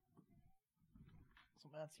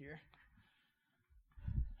Matt's here.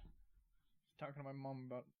 Talking to my mom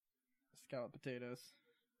about scalloped potatoes.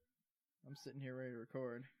 I'm sitting here ready to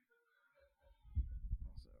record.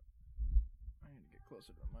 Also, I need to get closer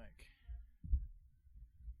to the mic.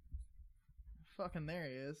 Fucking there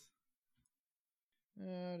he is.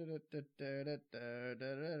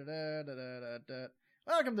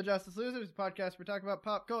 Welcome to Justice Losers, a podcast where we talk about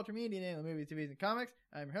pop culture, media, namely movies, TVs, and comics.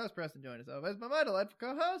 I'm your host, Preston, joined as always by my delightful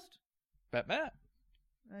co-host, Matt.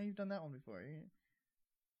 You've done that one before.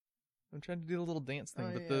 I'm trying to do a little dance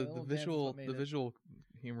thing, but the the visual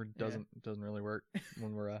humor doesn't really work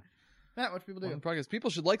when we're Matt, what people do? on podcast. People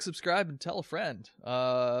should like, subscribe, and tell a friend.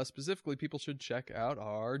 Specifically, people should check out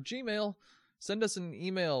our Gmail. Send us an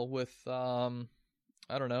email with I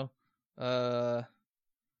don't know,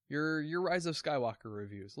 your Rise of Skywalker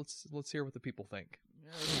reviews. Let's hear what the people think.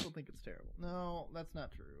 Yeah, people think it's terrible. No, that's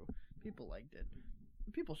not true. People liked it.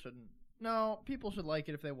 People shouldn't. No, people should like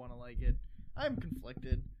it if they want to like it. I'm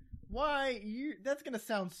conflicted. Why? That's gonna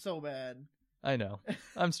sound so bad. I know.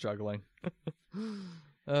 I'm struggling.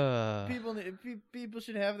 People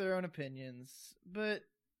should have their own opinions, but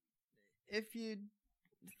if you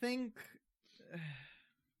think,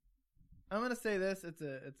 I'm gonna say this. It's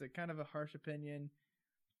a kind of a harsh opinion.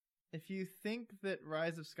 If you think that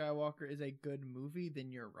Rise of Skywalker is a good movie,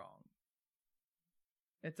 then you're wrong.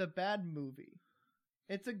 It's a bad movie.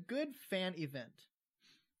 It's a good fan event.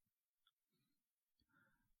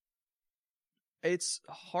 It's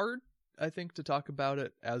hard, I think, to talk about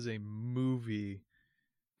it as a movie,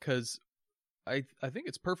 because I think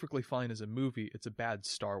it's perfectly fine as a movie. It's a bad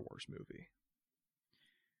Star Wars movie.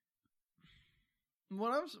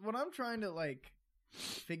 What I'm trying to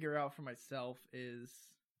figure out for myself is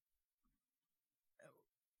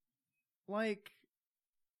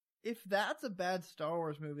if that's a bad Star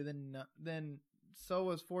Wars movie, then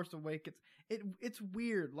so is Force Awakens. It's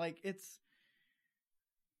weird.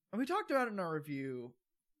 We talked about it in our review,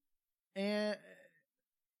 and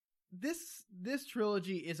this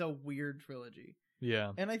trilogy is a weird trilogy.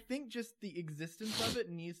 Yeah. And I think just the existence of it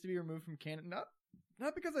needs to be removed from canon. Not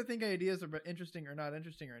because I think ideas are interesting or not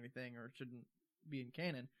interesting or anything, or shouldn't be in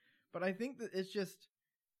canon, but I think that it's just,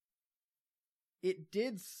 it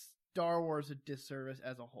did Star Wars a disservice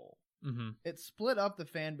as a whole. Mm-hmm. It split up the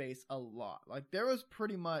fan base a lot. There was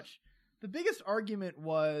pretty much, the biggest argument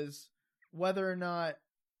was whether or not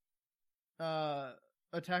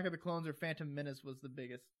Attack of the Clones or Phantom Menace was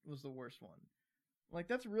the worst one.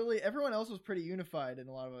 That's really, everyone else was pretty unified in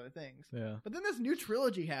a lot of other things. Yeah. But then this new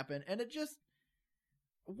trilogy happened, and it just,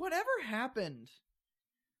 whatever happened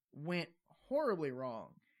went horribly wrong.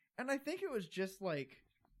 And I think it was just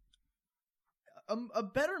a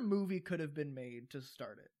better movie could have been made to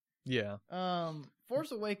start it. Yeah.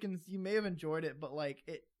 Force Awakens, you may have enjoyed it, but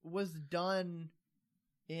it was done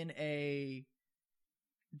in a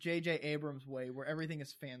J.J. Abrams way where everything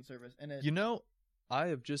is fan service. And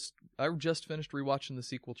I just finished rewatching the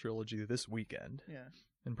sequel trilogy this weekend. Yeah.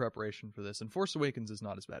 In preparation for this, and Force Awakens is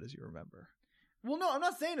not as bad as you remember. Well, no, I'm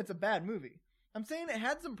not saying it's a bad movie. I'm saying it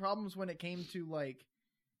had some problems when it came to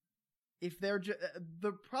if they're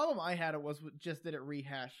the problem I had was just that it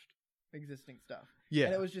rehashed existing stuff. Yeah.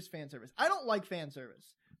 And it was just fan service. I don't like fan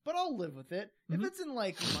service, but I'll live with it. Mm-hmm. If it's in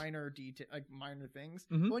minor detail, minor things.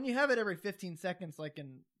 Mm-hmm. But when you have it every 15 seconds, like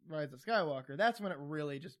in Rise of Skywalker, that's when it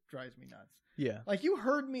really just drives me nuts. Yeah. You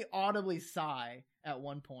heard me audibly sigh at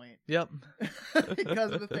one point. Yep.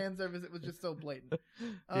 Because of the fan service, it was just so blatant.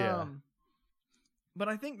 Yeah. But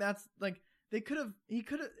I think that's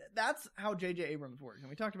that's how J.J. Abrams works. And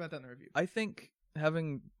we talked about that in the review. I think,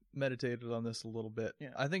 having meditated on this a little bit, Yeah.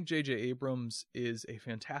 I think J.J. Abrams is a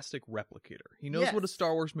fantastic replicator. He knows what a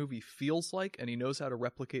Star Wars movie feels like, and he knows how to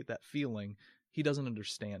replicate that feeling. He doesn't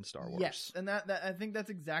understand Star Wars. Yes, and that I think that's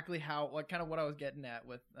exactly how, kind of what I was getting at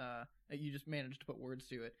with, you just managed to put words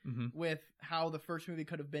to it, Mm-hmm. with how the first movie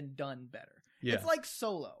could have been done better. Yeah. It's like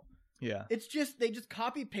Solo. Yeah. It's just, they just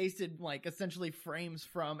copy pasted essentially frames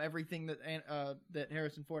from everything that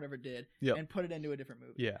Harrison Ford ever did, Yep. and put it into a different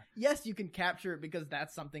movie. Yeah. Yes, you can capture it because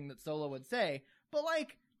that's something that Solo would say, but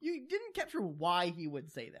you didn't capture why he would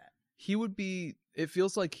say that. It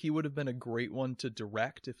feels like he would have been a great one to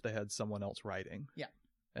direct if they had someone else writing. Yeah.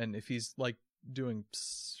 And if he's doing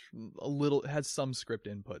has some script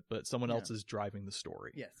input, but someone else is driving the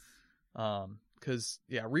story. Yes. Cause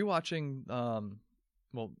rewatching,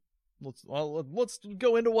 let's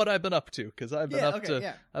go into what I've been up to. Cause I've been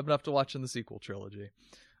up to watching the sequel trilogy.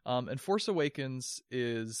 And Force Awakens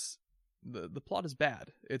is, the plot is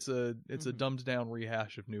bad. It's a dumbed down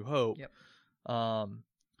rehash of New Hope. Yep.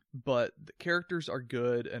 but the characters are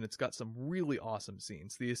good, and it's got some really awesome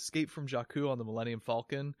scenes. The escape from Jakku on the Millennium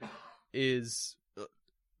Falcon is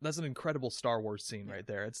that's an incredible Star Wars scene right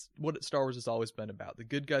there. It's what Star Wars has always been about: the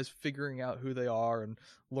good guys figuring out who they are and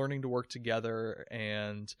learning to work together.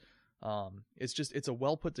 And it's a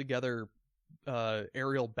well put together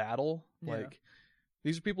aerial battle. Yeah. Like,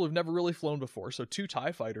 these are people who've never really flown before, so 2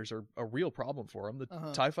 TIE fighters are a real problem for them.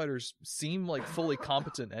 The TIE fighters seem like fully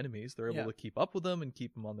competent enemies. They're able to keep up with them and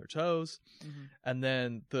keep them on their toes. Mm-hmm. And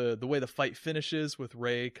then the way the fight finishes with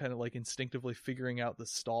Rey kind of like instinctively figuring out the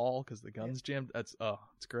stall because the gun's jammed. It's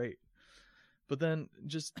great. But then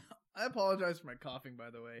just... I apologize for my coughing, by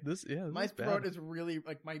the way. This my throat is really,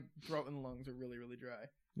 like, my throat and lungs are really, really dry.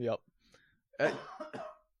 Yep.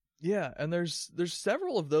 Yeah, and there's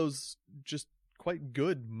several of those just quite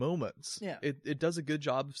good moments. Yeah. It does a good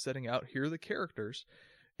job of setting out, here are the characters.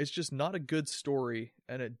 It's just not a good story,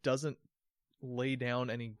 and it doesn't lay down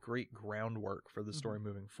any great groundwork for the story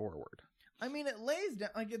moving forward. I mean, it lays down,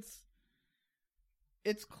 like,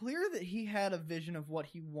 it's clear that he had a vision of what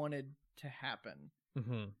he wanted to happen.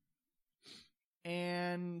 Mm-hmm.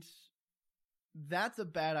 And that's a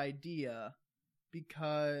bad idea,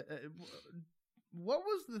 because what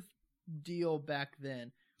was the deal back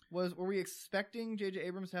then? Were we expecting J.J.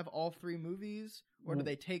 Abrams to have all 3 movies, or did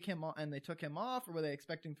they take him off and they took him off, or were they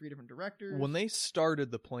expecting 3 different directors? When they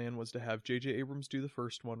started, the plan was to have J.J. Abrams do the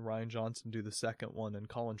first one, Rian Johnson do the second one, and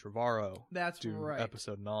Colin Trevorrow do right.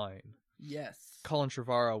 episode 9. Yes. Colin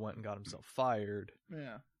Trevorrow went and got himself fired.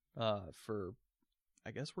 Yeah. For,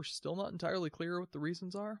 I guess we're still not entirely clear what the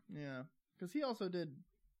reasons are. Yeah. Because he also did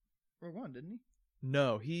Rogue One, didn't he?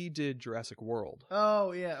 No, he did Jurassic World.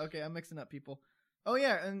 Oh, yeah. Okay, I'm mixing up people. Oh,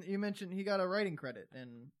 yeah, and you mentioned he got a writing credit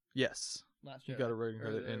in Yes. Last Jedi. He got a writing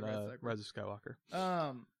credit in Rise of Skywalker.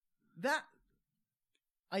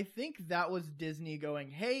 I think that was Disney going,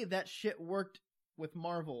 hey, that shit worked with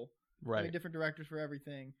Marvel. Right. Having different directors for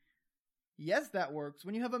everything. Yes, that works.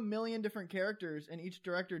 When you have a million different characters and each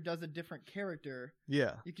director does a different character,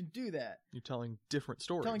 yeah, you can do that. You're telling different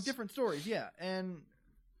stories. Yeah. And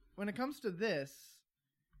when it comes to this,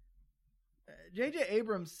 J.J.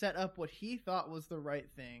 Abrams set up what he thought was the right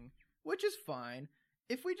thing, which is fine.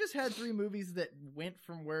 If we just had 3 movies that went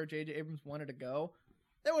from where J.J. Abrams wanted to go,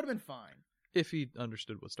 that would have been fine. If he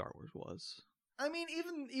understood what Star Wars was. I mean,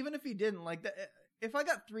 even if he didn't, like, if I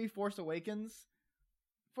got 3 Force Awakens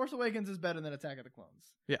is better than Attack of the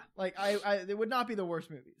Clones. Yeah. Like, they would not be the worst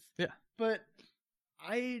movies. Yeah. But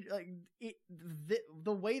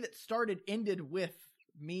the way that started ended with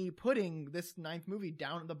me putting this 9th movie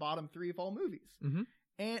down at the bottom 3 of all movies. Mm-hmm.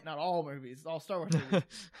 And not all movies, all Star Wars movies.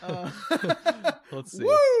 Let's see.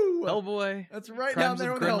 Woo! Hellboy. That's right Crimes down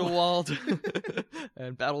there of with Grindelwald.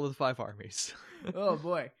 And Battle of the 5 Armies. Oh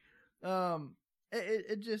boy.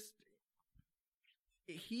 It just,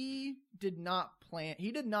 he did not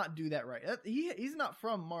do that right. He's not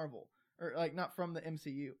from Marvel, or like not from the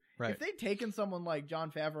MCU. Right. If they'd taken someone like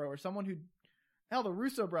Jon Favreau or someone the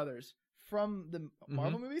Russo brothers from the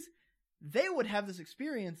Marvel movies, they would have this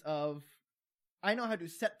experience of, I know how to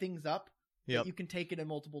set things up that you can take it in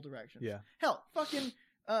multiple directions. Yeah. Hell, fucking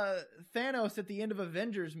Thanos at the end of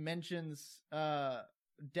Avengers mentions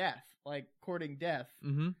death, like courting death.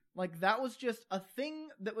 Mm-hmm. Like, that was just a thing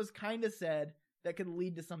that was kind of said that could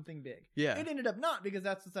lead to something big. Yeah. It ended up not, because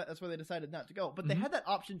that's where they decided not to go. But they had that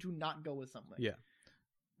option to not go with something. Yeah.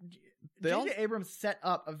 J.J. Abrams set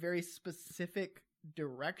up a very specific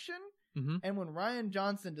direction. Mm-hmm. And when Rian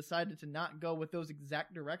Johnson decided to not go with those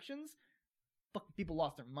exact directions, fucking people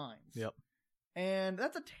lost their minds. Yep. And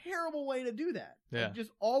that's a terrible way to do that. Yeah. Like,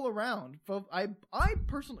 just all around. I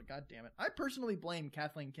personally, God damn it, I personally blame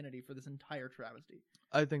Kathleen Kennedy for this entire travesty.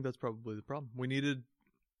 I think that's probably the problem. We needed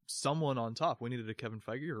someone on top. We needed a Kevin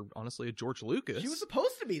Feige, or honestly a George Lucas. She was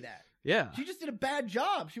supposed to be that. Yeah. She just did a bad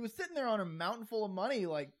job. She was sitting there on a mountain full of money,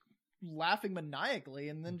 like, laughing maniacally,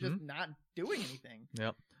 and then just not doing anything.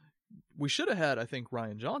 Yep. We should have had, I think,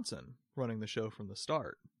 Rian Johnson running the show from the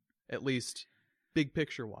start, at least big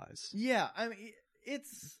picture wise. Yeah, I mean,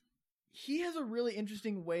 he has a really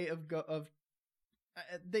interesting way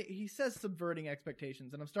he says subverting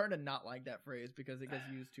expectations, and I'm starting to not like that phrase because it gets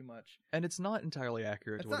used too much. And it's not entirely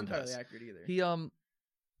accurate. It's to what not he entirely does. accurate either.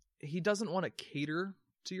 He doesn't want to cater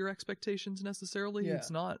to your expectations necessarily. Yeah.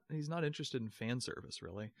 He's not interested in fan service,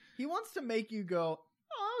 really. He wants to make you go,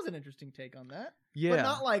 oh, that was an interesting take on that. Yeah. But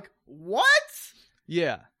not like, what?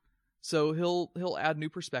 Yeah. So he'll add new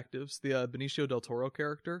perspectives. The Benicio del Toro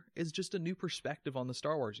character is just a new perspective on the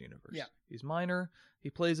Star Wars universe. Yeah. He's minor. He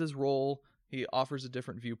plays his role. He offers a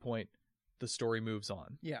different viewpoint. The story moves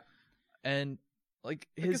on. Yeah. And like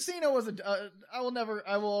The his casino was I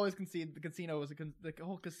will always concede the casino was the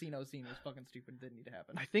whole casino scene was fucking stupid. Didn't need to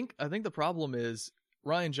happen. I think the problem is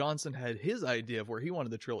Rian Johnson had his idea of where he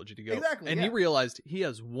wanted the trilogy to go. Exactly, And yeah. he realized he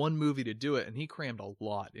has one movie to do it, and he crammed a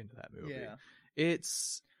lot into that movie. Yeah.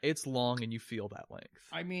 It's long, and you feel that length.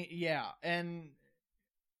 I mean, yeah, and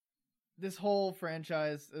this whole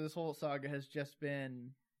franchise, this whole saga has just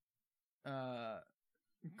been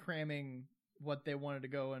cramming what they wanted to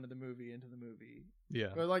go into the movie. Yeah.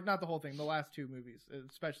 Or like not the whole thing, the last two movies,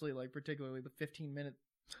 especially like particularly the 15-minute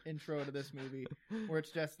intro to this movie where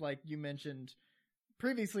it's just like you mentioned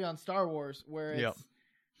previously on Star Wars where it's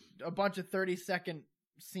a bunch of 30-second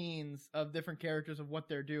scenes of different characters of what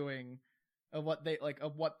they're doing, of what they like,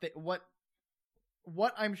 of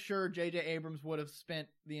what I'm sure J.J. Abrams would have spent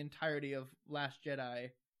the entirety of Last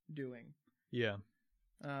Jedi doing. Yeah.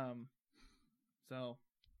 So.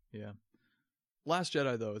 Yeah. Last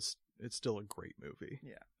Jedi, though, it's still a great movie.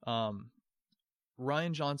 Yeah.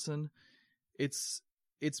 Rian Johnson, it's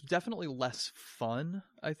definitely less fun,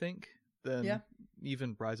 I think, than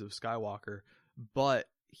even Rise of Skywalker, but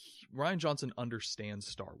Rian Johnson understands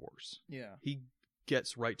Star Wars. Yeah. He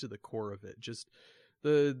gets right to the core of it. Just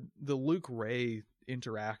the Luke Rey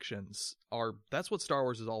interactions that's what Star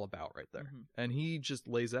Wars is all about right there. Mm-hmm. And he just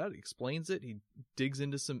lays out, he explains it, he digs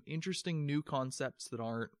into some interesting new concepts that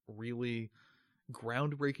aren't really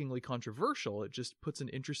groundbreakingly controversial. It just puts an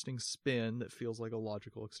interesting spin that feels like a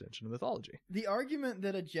logical extension of mythology. The argument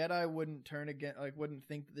that a Jedi wouldn't wouldn't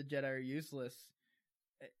think that the Jedi are useless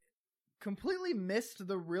completely missed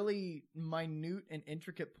the really minute and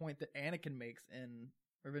intricate point that Anakin makes in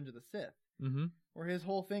Revenge of the Sith. Mm-hmm. Where his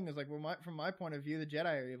whole thing is like, well, from my point of view, the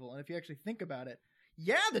Jedi are evil. And if you actually think about it,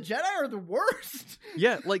 yeah, the Jedi are the worst.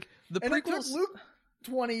 Yeah, like the and prequels. It took Luke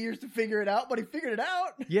 20 years to figure it out, but he figured it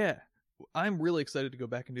out. Yeah. I'm really excited to go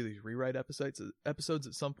back and do these rewrite episodes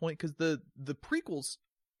at some point, because the prequels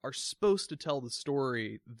are supposed to tell the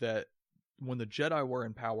story that when the Jedi were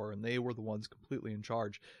in power and they were the ones completely in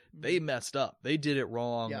charge, they messed up. They did it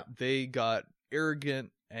wrong. Yeah. They got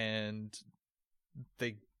arrogant and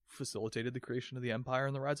they facilitated the creation of the Empire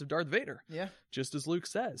and the rise of Darth Vader. Yeah. Just as Luke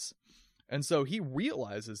says. And so he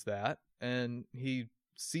realizes that, and he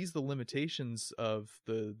sees the limitations of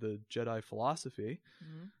the Jedi philosophy.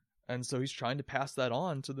 Mm-hmm. And so he's trying to pass that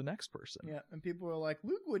on to the next person. Yeah, and people are like,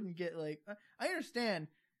 Luke wouldn't get, like... I understand.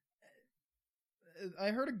 I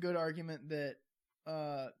heard a good argument that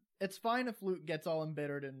it's fine if Luke gets all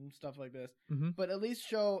embittered and stuff like this, mm-hmm. but at least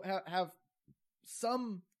have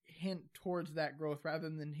some hint towards that growth rather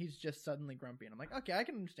than he's just suddenly grumpy. And I'm like, okay, I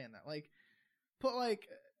can understand that. Like, put, like,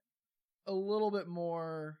 a little bit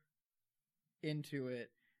more into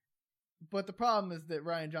it. But the problem is that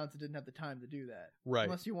Rian Johnson didn't have the time to do that. Right.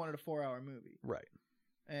 Unless you wanted a 4-hour movie. Right.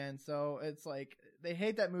 And so it's like, they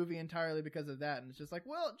hate that movie entirely because of that. And it's just like,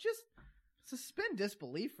 well, just suspend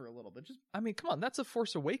disbelief for a little bit. I mean, come on, that's a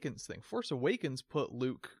Force Awakens thing. Force Awakens put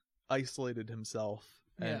Luke isolated himself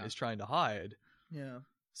and is trying to hide. Yeah.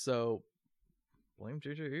 So, blame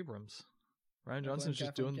J.J. Abrams. Rian Johnson's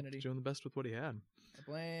just doing the best with what he had. I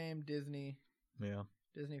blame Disney. Yeah.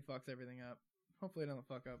 Disney fucks everything up. Hopefully it doesn't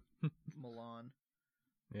fuck up Mulan.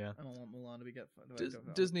 Yeah. I don't want Mulan to be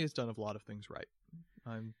Disney has done a lot of things right.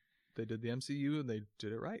 They did the MCU and they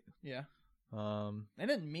did it right. Yeah. They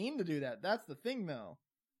didn't mean to do that. That's the thing, though.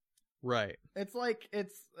 Right. It's like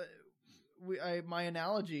my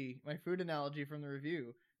food analogy from the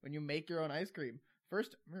review. When you make your own ice cream,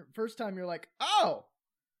 first time you're like, oh,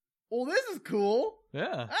 well, this is cool.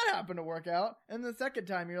 Yeah. That happened to work out. And the second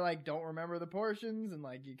time you're like, don't remember the portions, and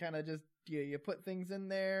like you kind of just you put things in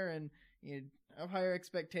there and you have higher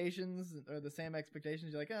expectations or the same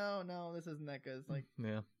expectations. You're like, oh no, this isn't that good. It's like,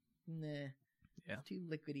 nah, it's too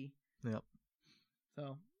liquidy. Yep.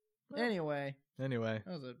 So, anyway, that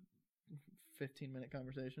was a 15-minute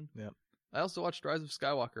conversation. Yep. I also watched Rise of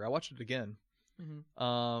Skywalker. I watched it again.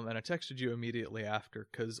 Mm-hmm. And I texted you immediately after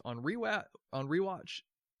because on rewatch,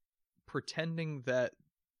 pretending that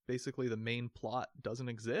basically the main plot doesn't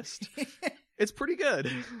exist, it's pretty good.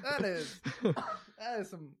 That is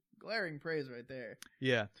some glaring praise right there.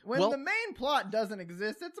 Yeah. When the main plot doesn't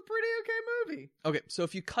exist, it's a pretty okay movie. Okay, so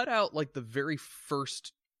if you cut out like the very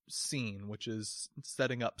first scene, which is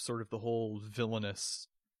setting up sort of the whole villainous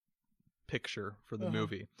picture for the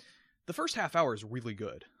movie, the first half hour is really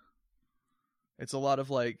good. It's a lot of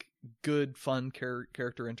like good, fun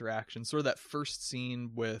character interaction. Sort of that first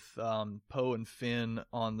scene with Poe and Finn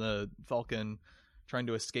on the Falcon trying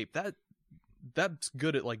to escape. That's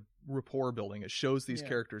good at like rapport building. It shows these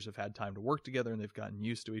characters have had time to work together and they've gotten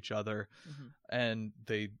used to each other, and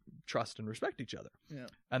they trust and respect each other. Yeah,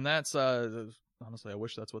 and that's honestly, I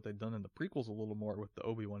wish that's what they'd done in the prequels a little more with the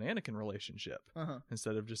Obi-Wan Anakin relationship,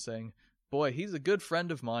 instead of just saying, "Boy, he's a good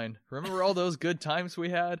friend of mine. Remember all those good times we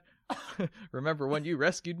had? Remember when you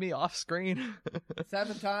rescued me off screen?"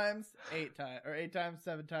 7 times, 8 times, or 8 times,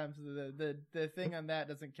 7 times. The thing on that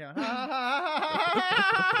doesn't count.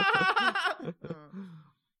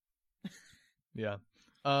 Yeah.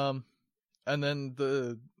 And then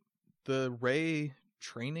the Rey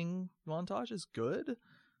training montage is good. It's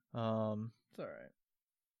all right.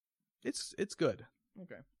 It's good.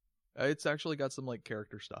 Okay. It's actually got some like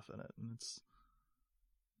character stuff in it,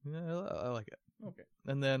 and I like it. Okay.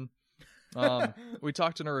 And then we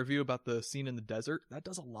talked in our review about the scene in the desert. That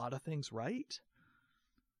does a lot of things right.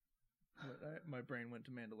 My brain went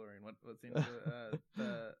to Mandalorian. What scene was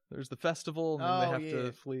it? There's the festival, and then they have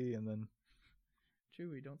to flee, and then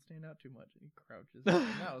Chewie, don't stand out too much. And he crouches.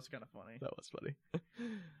 That was kind of funny. That was funny.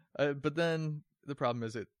 But then the problem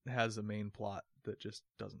is it has a main plot that just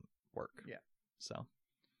doesn't work. Yeah. So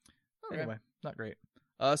okay. Anyway, not great.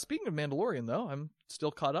 Speaking of Mandalorian, though, I'm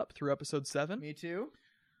still caught up through episode 7. Me too.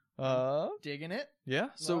 Digging it. Yeah.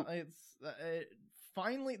 So it's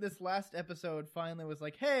finally, this last episode finally was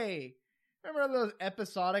like, hey, remember those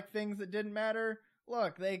episodic things that didn't matter?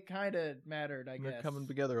 Look, they kind of mattered, I guess. They're coming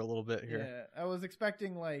together a little bit here. Yeah, I was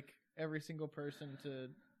expecting like every single person to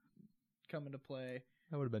come into play.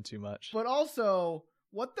 That would have been too much. But also,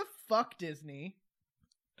 what the fuck, Disney?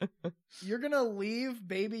 You're gonna leave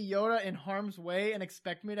Baby Yoda in harm's way and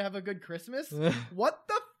expect me to have a good Christmas? What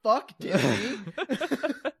the fuck, Disney?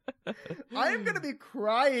 I am gonna be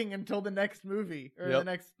crying until the next movie or the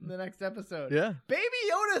next episode. Yeah, Baby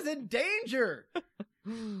Yoda's in danger.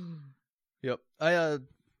 Yep.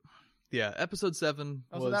 Episode 7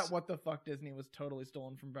 also, was... that what the fuck Disney was totally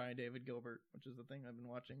stolen from Brian David Gilbert, which is the thing I've been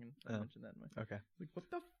watching, and I mentioned that in my... Okay. Like, what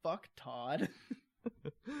the fuck, Todd?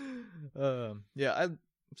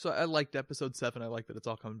 So I liked episode 7. I like that it's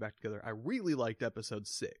all coming back together. I really liked episode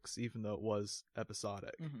 6, even though it was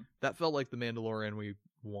episodic. Mm-hmm. That felt like the Mandalorian we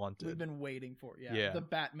wanted. We've been waiting for. Yeah. The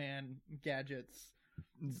Batman gadgets.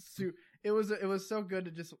 It was so good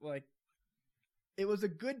to just like... It was a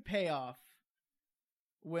good payoff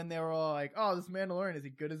when they were all like, oh, this Mandalorian, is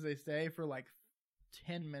he good as they say, for like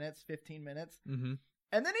 10 minutes, 15 minutes. Mm-hmm.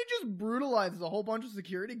 And then he just brutalizes a whole bunch of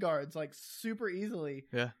security guards like super easily.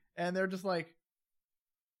 Yeah. And they're just like,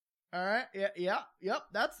 all right, yep,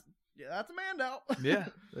 that's a Mando. Yeah,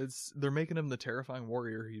 they're making him the terrifying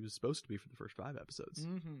warrior he was supposed to be for the first 5 episodes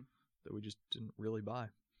that we just didn't really buy.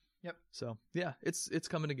 Yep. So yeah, it's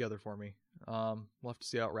coming together for me. We'll have to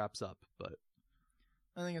see how it wraps up, but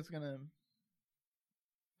I think it's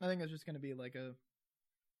just gonna be like a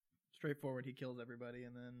straightforward. He kills everybody,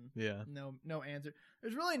 and then no answer.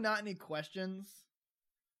 There's really not any questions.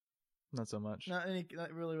 Not so much. Not any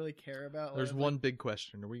that really care about. There's one big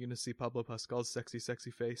question: are we going to see Pablo Pascal's sexy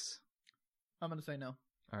face? I'm gonna say no.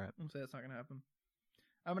 All right. I'm gonna say that's not gonna happen.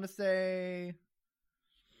 I'm gonna say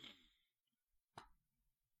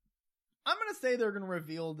they're gonna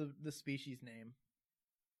reveal the species name.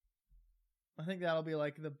 I think that'll be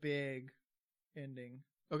like the big ending.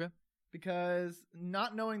 Okay. Because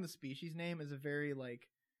not knowing the species name is a very like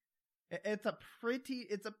it's a pretty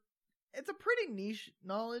niche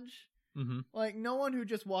knowledge. Mm-hmm. Like no one who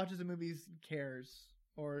just watches the movies cares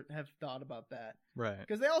or have thought about that. Right.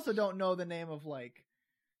 Because they also don't know the name of like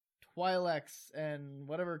Twi'leks and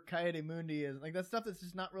whatever Coyote Mundi is. Like that stuff that's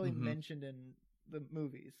just not really mentioned in the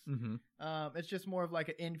movies. Mm-hmm. It's just more of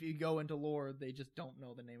like if you go into lore, they just don't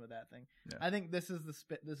know the name of that thing. Yeah. I think this is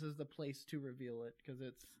the place to reveal it because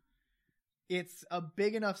it's a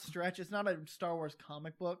big enough stretch. It's not a Star Wars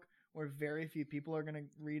comic book where very few people are going to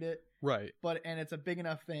read it. Right. And it's a big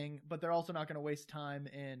enough thing, but they're also not going to waste time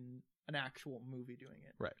in an actual movie doing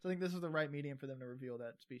it. Right. So I think this is the right medium for them to reveal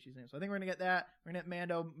that species name. So I think we're going to get that. We're going to get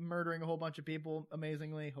Mando murdering a whole bunch of people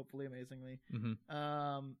hopefully amazingly.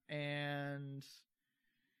 Mm-hmm. And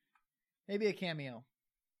maybe a cameo.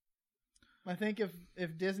 I think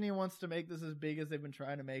if Disney wants to make this as big as they've been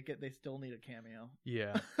trying to make it, they still need a cameo.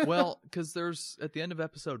 Yeah. Well, because there's, at the end of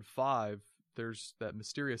episode 5, there's that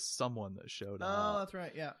mysterious someone that showed up. Oh, that's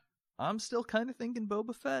right. Yeah. I'm still kind of thinking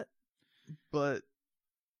Boba Fett, but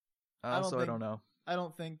I don't know. I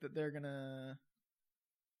don't think that they're gonna.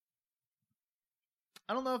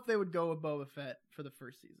 I don't know if they would go with Boba Fett for the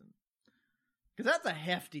first season, because that's a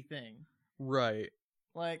hefty thing. Right.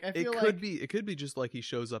 Like I feel it could be just like he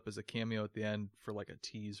shows up as a cameo at the end for like a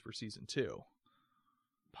tease for season 2.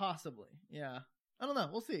 Possibly. Yeah. I don't know.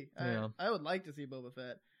 We'll see. Yeah. I would like to see Boba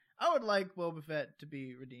Fett. I would like Boba Fett to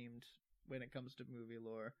be redeemed when it comes to movie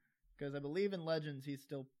lore. Because I believe in Legends he's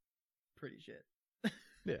still pretty shit.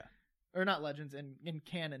 Yeah. Or not Legends, in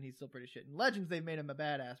canon he's still pretty shit. In Legends they've made him a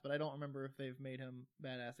badass, but I don't remember if they've made him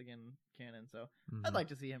badass again in canon. So I'd like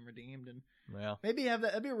to see him redeemed and maybe have that.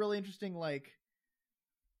 That'd be a really interesting, like,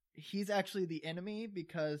 he's actually the enemy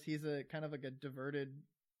because he's a kind of like a diverted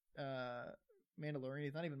Mandalorian.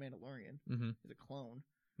 He's not even Mandalorian. He's a clone.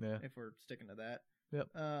 Yeah. If we're sticking to that. Yep.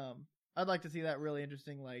 I'd like to see that really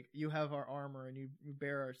interesting. Like, you have our armor and you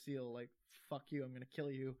bear our seal. Like, fuck you, I'm gonna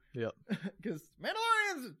kill you. Yep. Because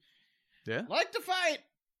Mandalorians Yeah. like to fight,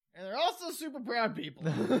 and they're also super proud people.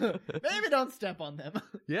 Maybe don't step on them.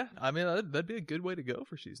 Yeah, I mean that'd be a good way to go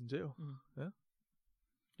for season 2. Yeah.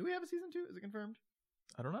 Do we have a season 2? Is it confirmed?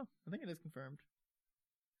 I don't know. I think it is confirmed.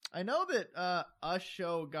 I know that Us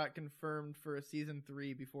Show got confirmed for a season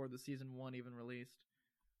 3 before the season 1 even released.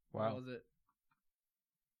 Wow. What was it?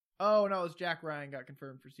 Oh no, it was Jack Ryan got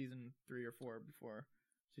confirmed for season 3 or 4 before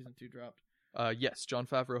season 2 dropped. Yes, Jon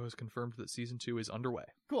Favreau has confirmed that season 2 is underway.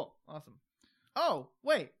 Cool. Awesome. Oh,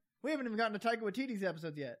 wait. We haven't even gotten to Taika Waititi's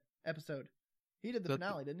episode. He did the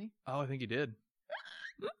finale, didn't he? Oh, I think he did.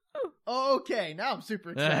 Okay, now I'm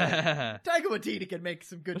super excited. Taika Waititi can make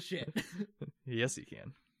some good shit. Yes, he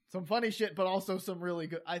can. Some funny shit, but also some really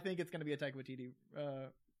good. I think it's going to be a Taika Waititi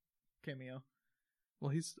cameo.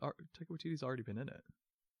 Well, Taika Waititi's already been in it.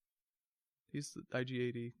 He's the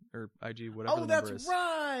IG-80 or IG whatever the number is. Oh, that's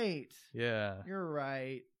right. Yeah. You're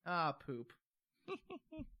right. Ah, poop.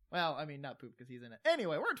 Well, I mean, not poop because he's in it.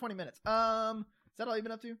 Anyway, we're at 20 minutes. Is that all you've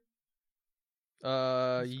been up to?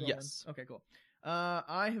 Yes. Okay, cool.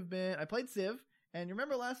 I played Civ, and you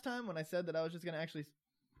remember last time when I said that I was just going to actually...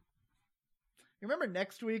 You remember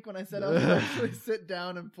next week when I said I was going to actually sit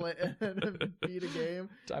down and play and beat a game?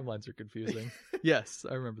 Timelines are confusing. Yes,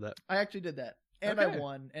 I remember that. I actually did that. And I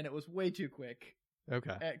won, and it was way too quick.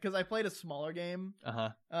 Okay. Because I played a smaller game. So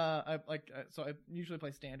I usually play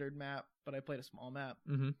standard map, but I played a small map.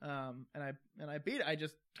 And I beat it. I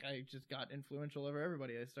just got influential over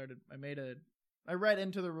everybody. I read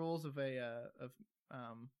into the rules of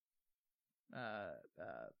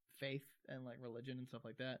faith and like religion and stuff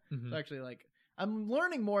like that. So actually, like, I'm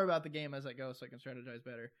learning more about the game as I go, so I can strategize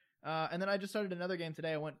better. And then I just started another game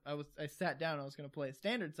today. I sat down. I was going to play a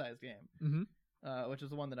standard size game. Which is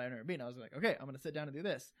the one that I never beat. I was like, okay, I'm going to sit down and do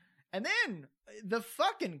this. And then the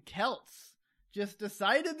fucking Celts just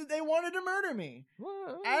decided that they wanted to murder me.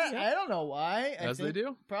 Well, I don't know why. As they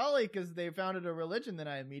do. Probably because they founded a religion that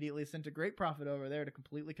I immediately sent a great prophet over there to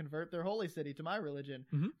completely convert their holy city to my religion.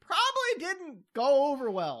 Probably didn't go over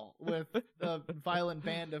well with a violent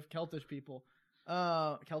band of Celtic people.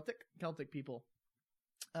 Celtic people.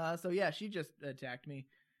 So yeah, she just attacked me.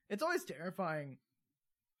 It's always terrifying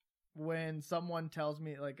when someone tells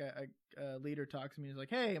me, like a leader talks to me, he's like,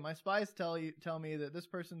 "Hey, my spies tell me that this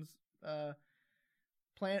person's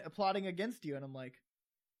plotting against you," and I'm like,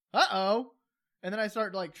 "Uh-oh!" And then I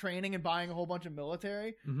start like training and buying a whole bunch of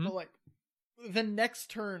military. But like the next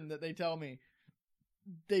turn that they tell me,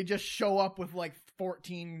 they just show up with like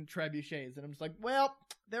 14 trebuchets, and I'm just like, "Well,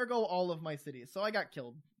 there go all of my cities." So I got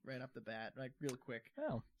killed right off the bat, like real quick.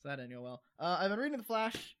 Oh, so that didn't go well. I've been reading The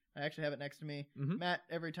Flash. I actually have it next to me. Matt,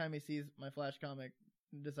 every time he sees my Flash comic,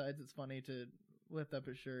 decides it's funny to lift up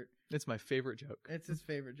his shirt. It's my favorite joke. It's his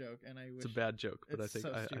favorite joke, and I wish it's a bad joke, but I think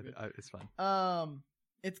so stupid. it's fun.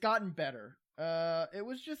 It's gotten better. It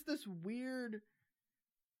was just this weird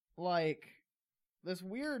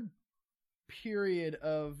period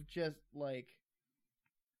of just like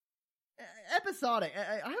episodic.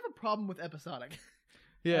 I have a problem with episodic.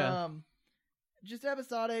 Yeah. Just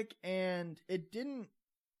episodic, and it didn't.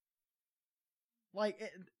 Like,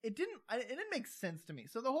 it didn't make sense to me.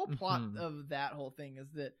 So the whole plot of that whole thing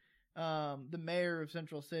is that the mayor of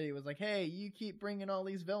Central City was like, "Hey, you keep bringing all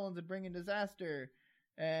these villains and bringing disaster."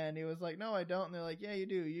 And he was like, "No, I don't." And they're like, "Yeah, you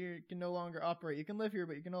do. You can no longer operate. You can live here,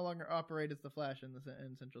 but you can no longer operate as the Flash in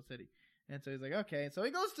Central City." And so he's like, "Okay." So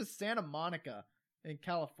he goes to Santa Monica in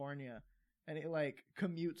California, and he like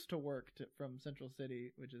commutes to work from Central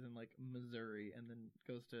City, which is in like Missouri, and then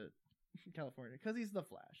goes to California because he's the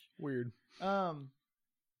Flash. Weird.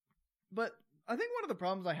 But I think one of the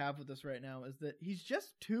problems I have with this right now is that he's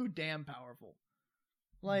just too damn powerful.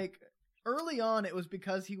 Like, early on, it was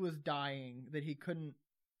because he was dying that he couldn't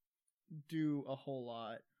do a whole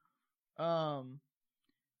lot.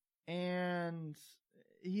 And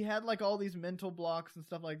he had like all these mental blocks and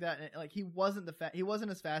stuff like that. And like, he wasn't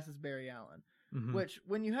as fast as Barry Allen. Which,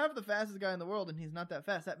 when you have the fastest guy in the world and he's not that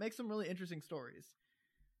fast, that makes some really interesting stories.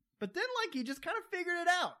 But then, like, he just kind of figured it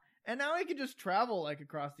out. And now he can just travel, like,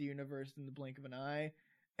 across the universe in the blink of an eye.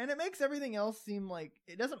 And it makes everything else seem like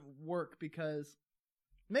it doesn't work because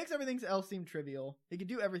Makes everything else seem trivial. He can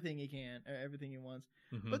do everything he can, or everything he wants.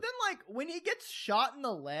 Mhm. But then, like, when he gets shot in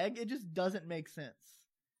the leg, it just doesn't make sense.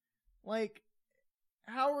 Like,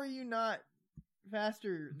 how are you not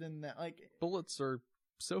faster than that? Like, Bullets are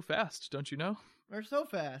so fast, don't you know? they're so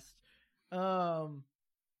fast. I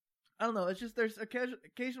don't know. It's just there's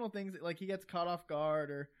occasional things that, like, he gets caught off guard,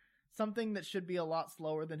 or something that should be a lot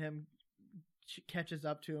slower than him catches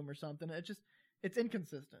up to him, or something. It's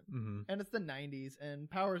inconsistent. Mhm. And it's the 90s, and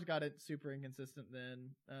Powers got it super inconsistent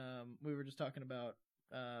then. We were just talking about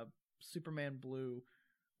Superman Blue,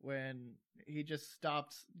 when he just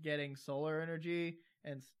stopped getting solar energy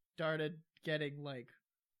and started getting, like,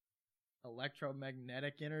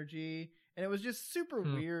 electromagnetic energy. And it was just super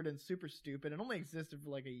weird and super stupid. It only existed for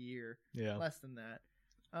like a year. Yeah. Less than that.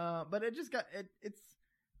 But it just got...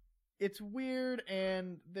 It's weird,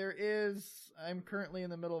 and I'm currently in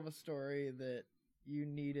the middle of a story that you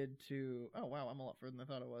needed to... Oh, wow, I'm a lot further than I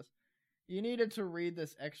thought it was. You needed to read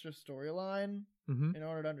this extra storyline Mhm. in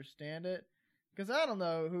order to understand it. Because I don't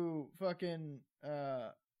know who fucking...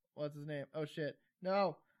 what's his name? Oh, shit.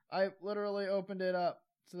 No, I literally opened it up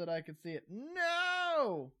so that I could see it.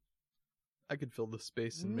 No! I could fill the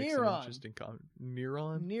space and make some Neron. interesting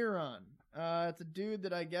Neron? Neron. It's a dude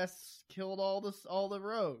that I guess killed all the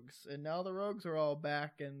rogues, and now the rogues are all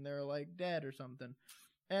back and they're like dead or something.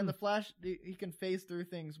 And the Flash, he can phase through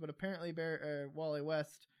things, but apparently Wally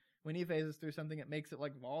West, when he phases through something, it makes it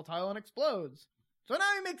like volatile and explodes. So now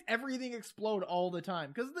he makes everything explode all the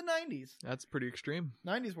time because of the 90s. That's pretty extreme.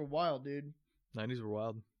 90s were wild, dude. 90s were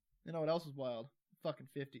wild. You know what else was wild? Fucking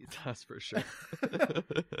 50s. That's for sure.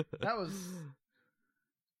 That was...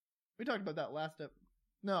 We talked about that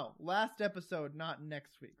last episode, not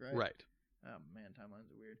next week, right? Right. Oh man,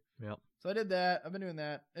 timelines are weird. Yep. So I did that. I've been doing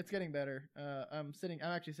that. It's getting better. I'm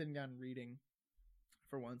actually sitting down and reading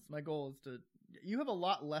for once. My goal is to... You have a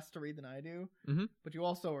lot less to read than I do, Mhm. but you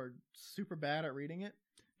also are super bad at reading it.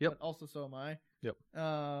 Yep. But also so am I. Yep.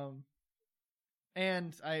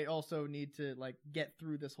 And I also need to, like, get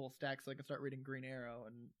through this whole stack so I can start reading Green Arrow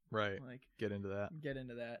and Right. like Get into that. get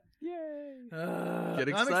into that. Yay. Get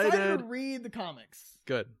Get I'm excited to excited. read the comics,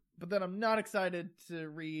 Good. but then I'm not excited to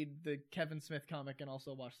read the Kevin Smith comic and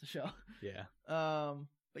also watch the show. Yeah.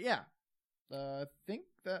 But yeah, I think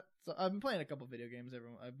that I've been playing a couple video games.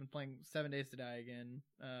 I've been playing 7 Days to Die again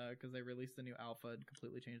because they released the new alpha and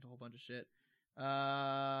completely changed a whole bunch of shit.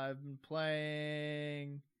 I've been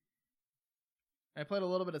playing. I played a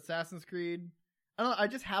little bit of Assassin's Creed. I don't know, I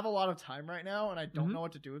just have a lot of time right now, and I don't Mhm. know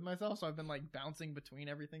what to do with myself, so I've been like bouncing between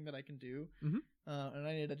everything that I can do. Mhm. And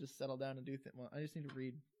I need to just settle down and do things. Well, I just need to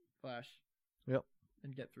read Flash. Yep.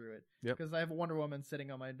 And get through it. Yep. Because I have Wonder Woman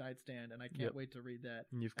sitting on my nightstand, and I can't Yep. wait to read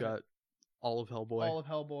that. And you've And got all of Hellboy. all of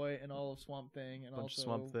Hellboy and all of Swamp Thing and Bunch of also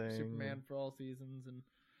Swamp Thing. Superman for all seasons and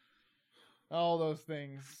all those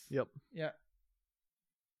things. Yep. Yeah.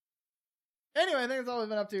 Anyway, I think that's all we've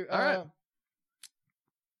been up to. All right.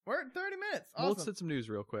 We're at 30 minutes. Well, Awesome. let's hit some news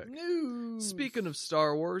real quick. News. Speaking of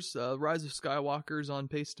Star Wars, Rise of Skywalker is on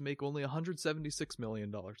pace to make only $176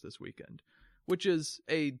 million this weekend, which is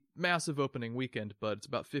a massive opening weekend, but it's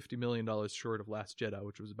about $50 million short of Last Jedi,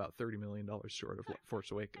 which was about $30 million short of Force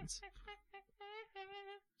Awakens.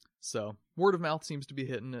 So, word of mouth seems to be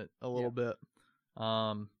hitting it a little bit.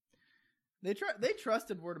 They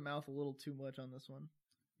trusted word of mouth a little too much on this one.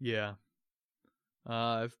 Yeah.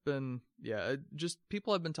 Just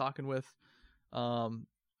people I've been talking with, a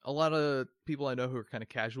lot of people I know who are kind of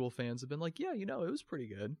casual fans have been like, yeah, it was pretty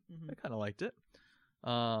good. Mhm. I kind of liked it.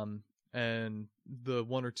 And the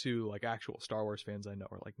one or two like actual Star Wars fans I know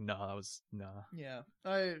are like, nah. Yeah.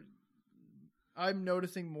 I'm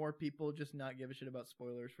noticing more people just not give a shit about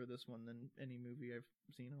spoilers for this one than any movie I've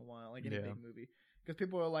seen in a while, like any Yeah. big movie. Because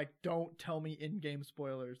people are like, don't tell me in-game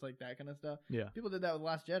spoilers, like that kind of stuff. Yeah. People did that with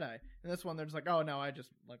Last Jedi. And this one, they're just like, oh, no, I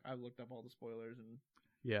looked up all the spoilers. And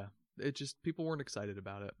Yeah. It just, people weren't excited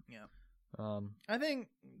about it. Yeah. I think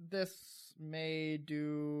this may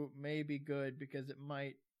be good because it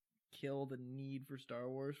might kill the need for Star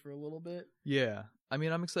Wars for a little bit. Yeah. I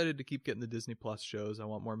mean, I'm excited to keep getting the Disney Plus shows. I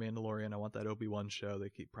want more Mandalorian. I want that Obi-Wan show they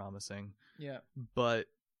keep promising. Yeah. But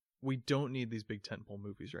we don't need these big tentpole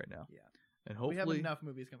movies right now. Yeah. And hopefully we have enough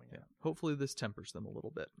movies coming out. Hopefully this tempers them a little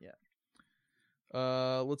bit. Yeah.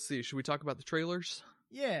 Let's see. Should we talk about the trailers?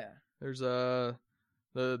 Yeah. There's the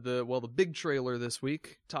big trailer this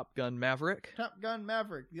week, Top Gun Maverick. Top Gun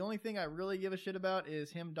Maverick. The only thing I really give a shit about is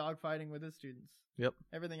him dogfighting with his students. Yep.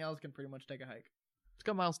 Everything else can pretty much take a hike. It's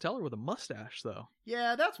got Miles Teller with a mustache though.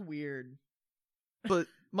 Yeah, that's weird. But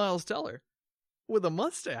Miles Teller with a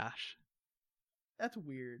mustache. That's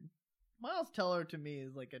weird. Miles Teller to me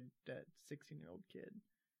is like a 16-year-old kid.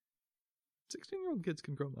 16-year-old kids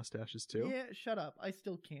can grow mustaches too. Yeah, shut up. I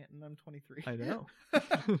still can't, and I'm 23. I know.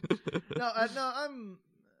 No,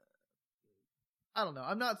 I don't know.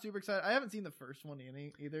 I'm not super excited. I haven't seen the first one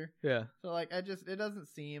either. Yeah. So like, it doesn't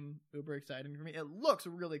seem uber exciting for me. It looks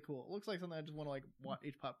really cool. It looks like something I just want to like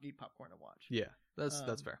eat popcorn and watch. Yeah. That's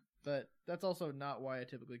fair. But that's also not why I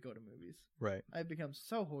typically go to movies. Right. I've become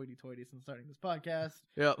so hoity-toity since starting this podcast.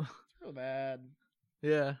 Yep. It's real bad.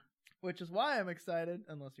 Yeah. Which is why I'm excited.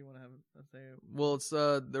 Unless you want to have a say. Well, it's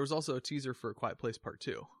there was also a teaser for A Quiet Place Part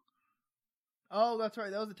 2. Oh, that's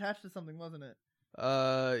right. That was attached to something, wasn't it?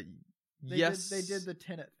 Yes. They did the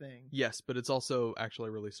Tenet thing. Yes, but it's also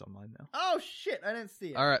actually released online now. Oh shit! I didn't see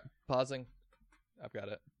it. All right, pausing. I've got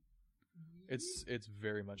it. It's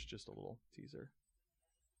very much just a little teaser.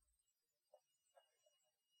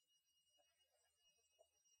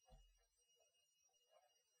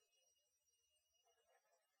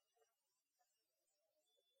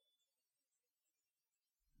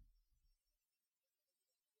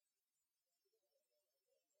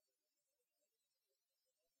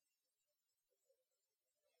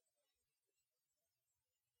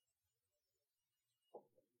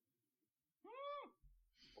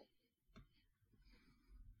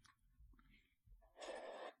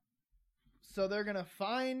 So they're gonna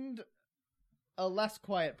find a less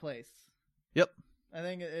quiet place. Yep. I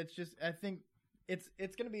think it's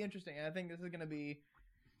gonna be interesting. I think this is gonna be,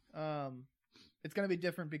 it's gonna be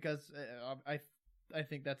different because I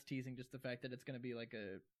think that's teasing just the fact that it's gonna be like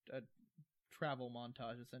a travel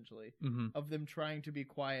montage essentially of them trying to be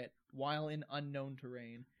quiet while in unknown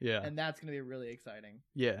terrain. Yeah. And that's gonna be really exciting.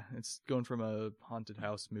 Yeah, it's going from a haunted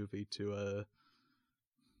house movie to a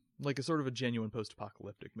sort of a genuine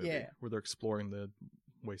post-apocalyptic movie where they're exploring the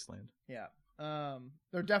wasteland. Yeah.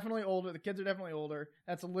 They're definitely older. The kids are definitely older.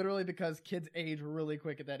 That's literally because kids age really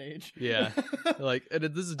quick at that age. Yeah. And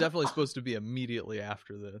this is definitely supposed to be immediately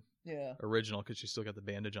after the original because she's still got the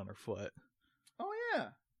bandage on her foot. Oh yeah.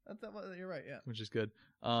 You're right. Yeah. Which is good.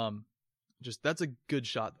 That's a good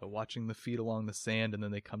shot though, watching the feet along the sand and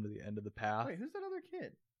then they come to the end of the path. Wait, who's that other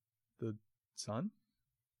kid? The son?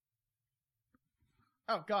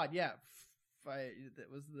 Oh God, yeah. They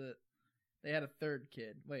had a third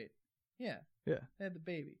kid. Wait, yeah. They had the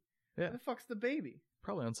baby. Yeah. Where the fuck's the baby?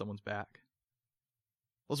 Probably on someone's back.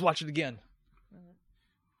 Let's watch it again.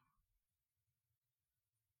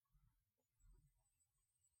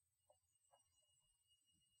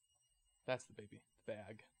 That's the baby. The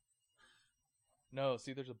bag. No,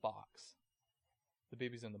 see, there's a box. The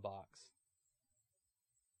baby's in the box.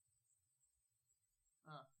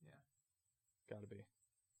 Oh, yeah. Gotta be.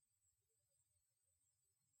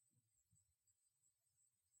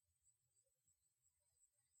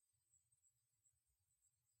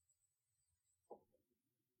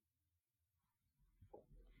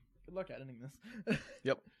 Good luck editing this.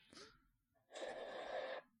 Yep.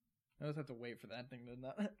 I just have to wait for that thing to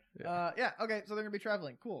not. Yeah. Okay. So they're gonna be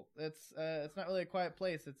traveling. Cool. It's not really a quiet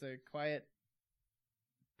place. It's a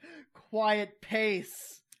quiet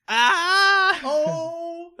pace. Ah!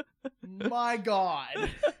 Oh my God!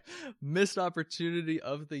 Missed opportunity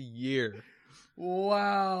of the year.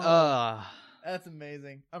 Wow. That's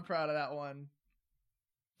amazing. I'm proud of that one.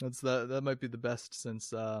 That might be the best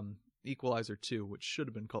since Equalizer 2, which should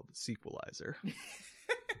have been called the Sequelizer.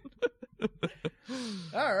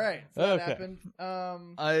 All right, so that happened.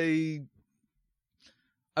 I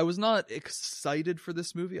was not excited for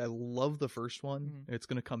this movie. I love the first one. Mm-hmm. It's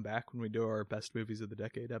going to come back when we do our best movies of the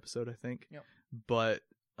decade episode, I think. Yep. But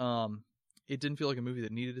it didn't feel like a movie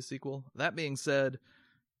that needed a sequel. That being said,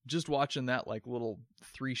 just watching that little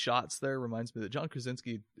 3 shots there reminds me that John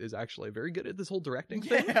Krasinski is actually very good at this whole directing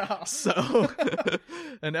thing. Yeah. So,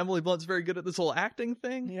 and Emily Blunt's very good at this whole acting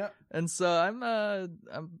thing. Yep. And so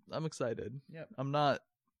I'm excited. Yep. I'm not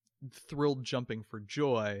thrilled jumping for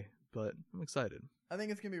joy, but I'm excited. I think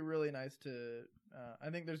it's gonna be really nice to. I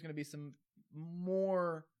think there's gonna be some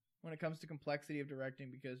more when it comes to complexity of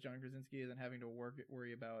directing because John Krasinski isn't having to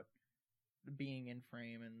worry about being in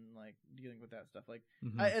frame and dealing with that stuff.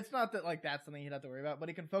 It's not that that's something he'd have to worry about, but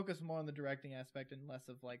he can focus more on the directing aspect and less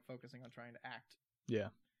of focusing on trying to act. Yeah,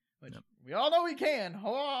 which we all know he can.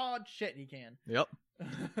 Oh shit, he can. Yep.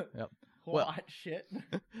 Yep. What shit?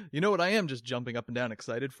 You know what I am just jumping up and down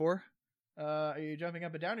excited for? Are you jumping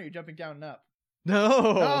up and down, or are you jumping down and up?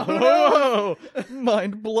 No.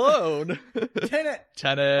 Mind blown. Tenet.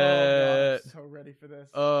 Oh, God, I'm so ready for this.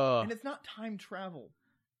 And it's not time travel.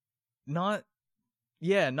 Not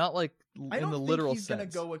in the literal sense. I don't think he's gonna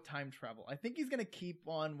go with time travel. I think he's gonna keep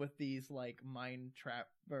on with these mind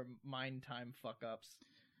time fuck ups.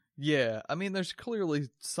 Yeah, I mean, there's clearly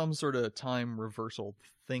some sort of time reversal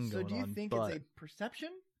thing So going do you on, think but it's a perception,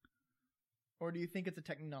 or do you think it's a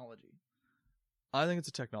technology? I think it's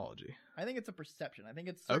a technology. I think it's a perception. I think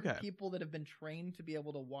it's certain Okay. people that have been trained to be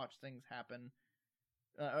able to watch things happen,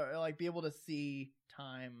 or like be able to see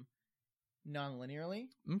time non-linearly,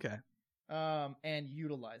 Okay. and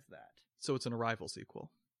utilize that. So it's an Arrival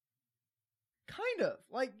sequel. Kind of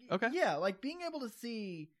like Okay. yeah, like being able to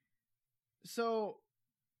see. So,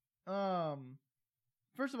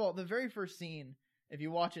 first of all, the very first scene, if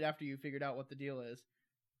you watch it after you figured out what the deal is,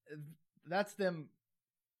 that's them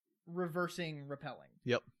reversing repelling.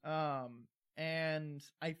 Yep. And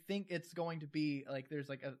I think it's going to be like there's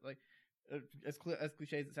like as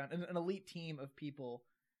cliche as it sounds, an elite team of people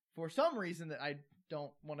for some reason that I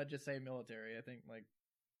don't want to just say military. I think like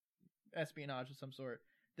espionage of some sort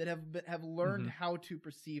that have learned how to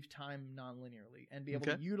perceive time non-linearly and be able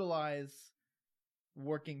to utilize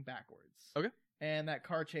working backwards. Okay. And that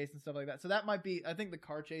car chase and stuff like that. So that might be, I think the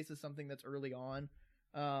car chase is something that's early on,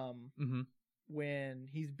 when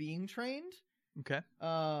he's being trained. Okay.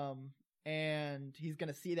 And he's going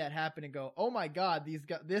to see that happen and go, oh my God,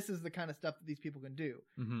 this is the kind of stuff that these people can do.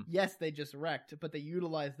 Mm-hmm. Yes, they just wrecked, but they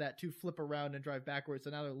utilize that to flip around and drive backwards. So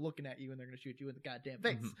now they're looking at you and they're going to shoot you in the goddamn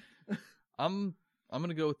face. I'm going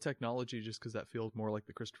to go with technology just because that feels more like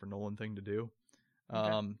the Christopher Nolan thing to do.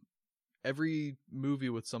 Okay. Every movie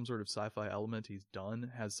with some sort of sci-fi element he's done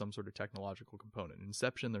has some sort of technological component. In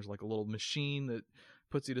Inception, there's like a little machine that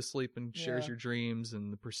puts you to sleep and shares your dreams.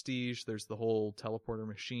 And The Prestige, there's the whole teleporter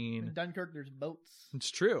machine. In Dunkirk, there's boats.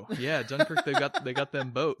 It's true. Yeah, Dunkirk, they got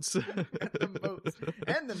them boats. Got them boats.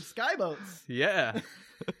 And them sky boats. Yeah.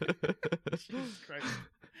 Jesus Christ.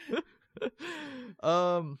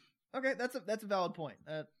 Okay, that's a valid point.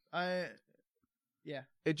 It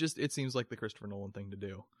seems like the Christopher Nolan thing to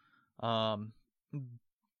do. I'm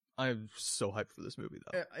so hyped for this movie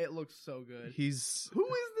though. It looks so good. Who is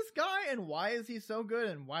this guy and why is he so good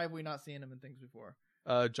and why have we not seen him in things before?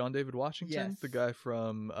 John David Washington, Yes. the guy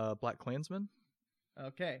from Black Klansman.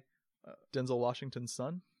 Okay. Denzel Washington's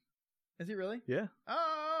son. Is he really? Yeah.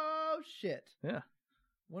 Oh shit. Yeah.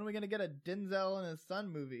 When are we gonna get a Denzel and his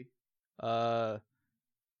son movie? Threequalizer.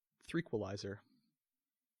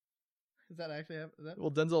 Is that actually is that? Well,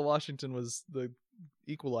 Denzel Washington was the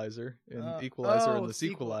Equalizer in Equalizer and the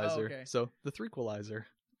sequel. Sequelizer. Oh, okay. So the Threequalizer.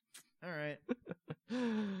 All right.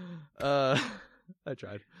 I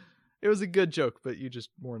tried. It was a good joke, but you just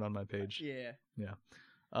weren't on my page. Yeah. Yeah.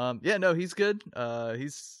 No, he's good. He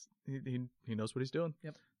knows what he's doing.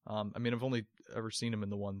 Yep. I mean, I've only ever seen him in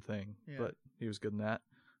the one thing, Yeah. but he was good in that.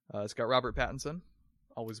 It's got Robert Pattinson,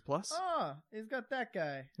 always a plus. He's got that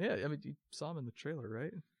guy. Yeah, I mean, you saw him in the trailer,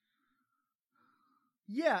 right?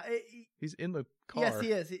 Yeah. He's in the car. Yes,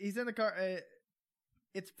 he is. He's in the car.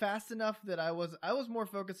 It's fast enough that I was more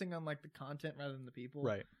focusing on like the content rather than the people.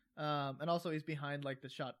 Right. And also he's behind like the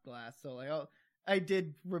shot glass. So like I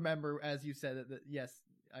did remember as you said that yes,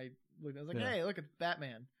 I was like, Yeah. hey, look at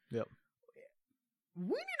Batman. Yep.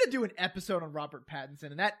 We need to do an episode on Robert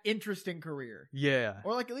Pattinson and that interesting career. Yeah.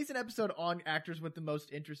 Or like at least an episode on actors with the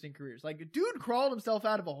most interesting careers. Like dude crawled himself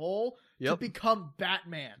out of a hole to become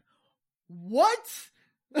Batman. What?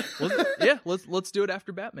 Let's do it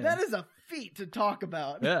after Batman. That is a feat to talk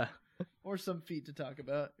about. Yeah. Or some feat to talk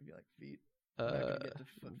about. If you like feet. I'm not gonna get to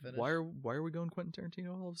finish. Why are we going Quentin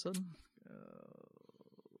Tarantino all of a sudden?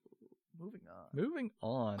 Moving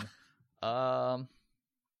on.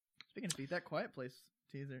 Speaking of feet, that Quiet Place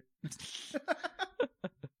teaser.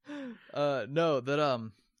 No, the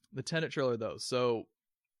Tenet trailer though. So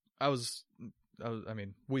I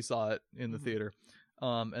mean, we saw it in the theater.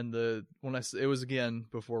 And it was again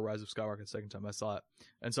before Rise of Skywalker the second time I saw it.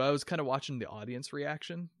 And so I was kind of watching the audience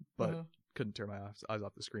reaction, but couldn't tear my eyes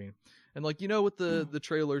off the screen. And like, with the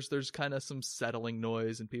trailers, there's kind of some settling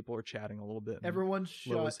noise and people are chatting a little bit. Everyone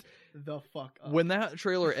shut the fuck up. When that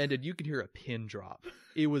trailer ended, you could hear a pin drop.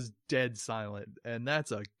 It was dead silent. And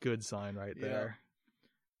that's a good sign right there.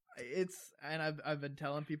 And I've been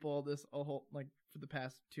telling people this for the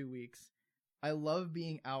past 2 weeks. I love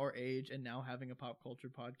being our age and now having a pop culture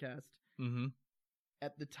podcast. Mm-hmm.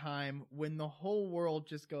 At the time when the whole world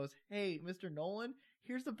just goes, hey, Mr. Nolan,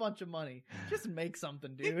 here's a bunch of money. Just make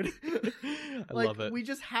something, dude. I love it. We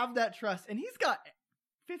just have that trust. And he's got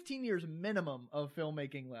 15 years minimum of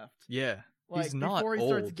filmmaking left. Yeah. He's not before he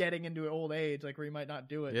starts getting into old age, where he might not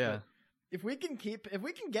do it. Yeah. But if we can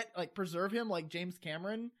preserve him like James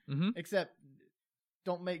Cameron, except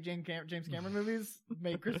don't make James Cameron movies,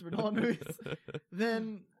 make Christopher Nolan movies,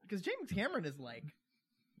 then, because James Cameron is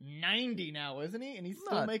 90 now, isn't he? And he's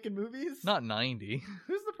still Not- making movies? Not 90.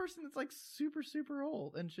 Who's the person that's like super, super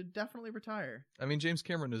old and should definitely retire? I mean, James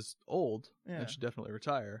Cameron is old Yeah. and should definitely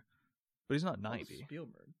retire, but he's not Oh, 90.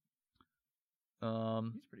 Spielberg.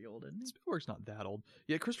 Um, He's pretty old, isn't he? Spielberg's not that old.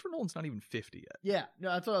 Yeah, Christopher Nolan's not even 50 yet. Yeah, no,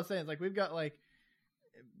 that's what I was saying. It's like we got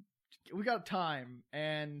time,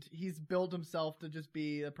 and he's built himself to just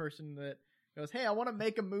be a person that goes, "Hey, I want to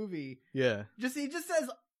make a movie." Yeah. He just says,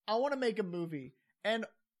 "I want to make a movie," and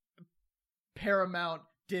Paramount,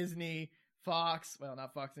 Disney, Fox, well,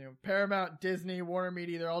 not Fox anymore, Paramount, Disney, Warner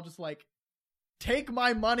Media, they're all just like, "Take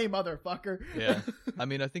my money, motherfucker." Yeah. I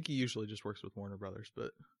mean, I think he usually just works with Warner Brothers,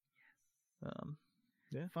 but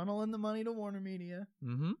Funnel in the money to Warner Media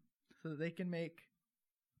mm-hmm. so that they can make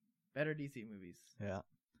better DC movies. Yeah.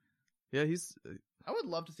 Yeah, he's I would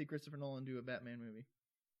love to see Christopher Nolan do a Batman movie.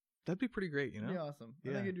 that'd be pretty great, you know? It'd be awesome. I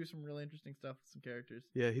Yeah. think he'd do some really interesting stuff with some characters.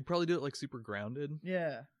 Yeah, he'd probably do it like super grounded.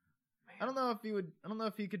 Yeah. I don't know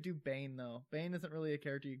if he could do Bane though. Bane isn't really a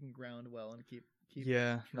character you can ground well and keep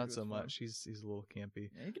Yeah, true not to so his form. much. He's a little campy.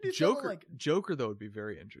 Yeah, you could do something Joker like Joker though would be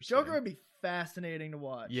very interesting. Joker would be fascinating to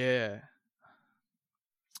watch. Yeah.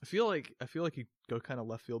 I feel like he'd go kind of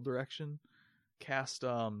left field direction. Cast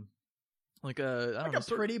like a I don't like know,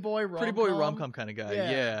 a pretty boy rom-com kind of guy.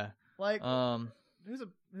 Yeah. Yeah. Like Um who's a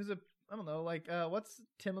I don't know, like what's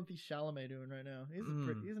Timothy Chalamet doing right now? He's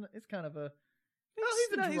it's kind of a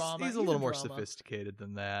he's a drama. He's a little more drama. sophisticated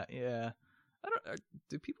than that. Yeah. I don't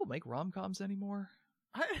do people make rom-coms anymore?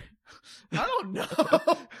 I don't know.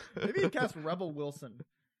 Maybe he cast Rebel Wilson.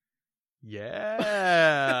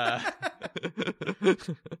 Yeah. You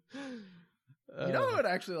know who I'd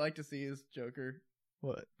actually like to see is Joker.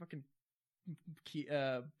 What? Fucking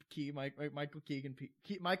Michael Keegan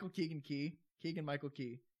Michael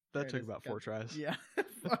Key. That There it took is. about Got- 4 tries. Yeah.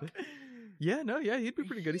 Fuck. Yeah, no, yeah, he'd be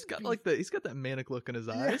pretty good. He's got that manic look in his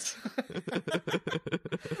eyes. I think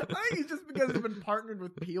it's just because he's been partnered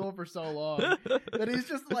with Peele for so long that he's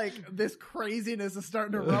just like this craziness is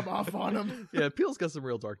starting to rub off on him. Yeah, Peele's got some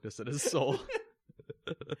real darkness in his soul.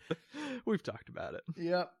 We've talked about it.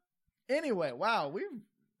 Yep. Anyway, wow, we've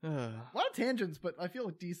Uh, a lot of tangents, but I feel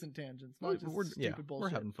like decent tangents, not just stupid bullshit. we're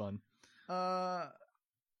having fun.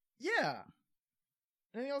 Yeah.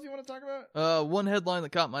 Anything else you want to talk about? One headline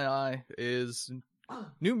that caught my eye is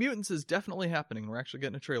New Mutants is definitely happening. We're actually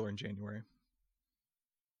getting a trailer in January.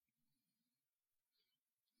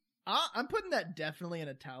 I'm putting that definitely in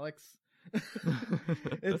italics.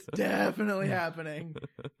 It's definitely happening.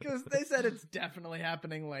 Because they said it's definitely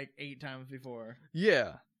happening like 8 times before.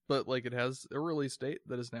 Yeah, but like it has a release date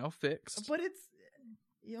that is now fixed. But it's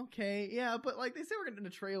okay, yeah, but like they say we're getting a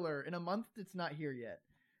trailer in a month, it's not here yet.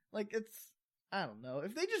 Like I don't know.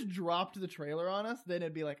 If they just dropped the trailer on us, then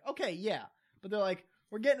it'd be like, okay, yeah. But they're like,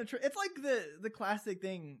 we're getting a trailer. It's like the classic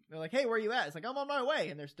thing. They're like, hey, where are you at? It's like, I'm on my way.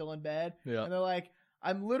 And they're still in bed. Yeah. And they're like,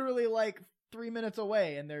 I'm literally like 3 minutes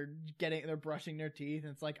away. And they're brushing their teeth.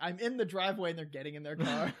 And it's like, I'm in the driveway and they're getting in their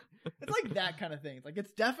car. It's like that kind of thing. It's like,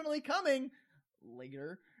 it's definitely coming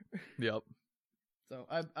later. Yep. So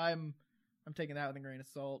I'm taking that with a grain of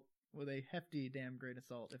salt, with a hefty damn grain of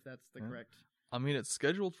salt, if that's the Yeah. correct. I mean, it's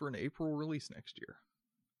scheduled for an April release next year.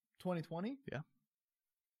 2020? Yeah.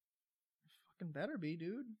 Fucking better be,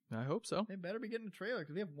 dude. I hope so. They better be getting a trailer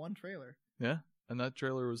because we have one trailer. Yeah. And that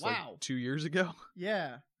trailer was Wow. like 2 years ago.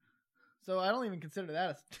 Yeah. So I don't even consider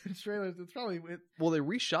that a trailer. It's probably Well, they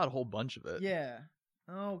reshot a whole bunch of it. yeah.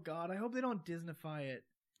 Oh god, I hope they don't Disneyfy it.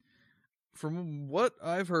 From what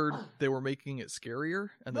I've heard, they were making it scarier,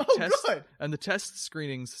 and the Good. test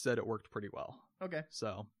screenings said it worked pretty well. Okay.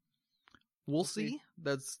 So we'll see.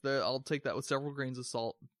 I'll take that with several grains of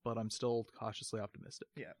salt, but I'm still cautiously optimistic.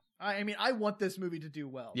 Yeah. I mean, I want this movie to do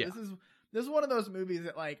well. Yeah. This is one of those movies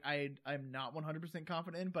that like I'm not 100%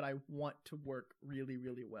 confident in, but I want to work really,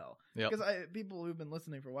 really well. Yep. Because people who've been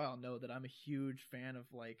listening for a while know that I'm a huge fan of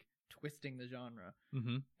like twisting the genre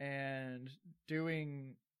Mm-hmm. and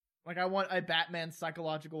doing like I want a Batman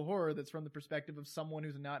psychological horror that's from the perspective of someone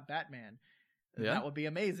who's not Batman. Yeah. That would be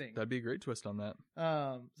amazing. That'd be a great twist on that.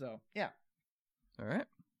 So yeah. All right.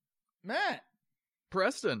 Matt,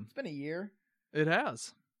 Preston, it's been a year. it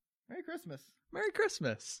has. Merry Christmas. Merry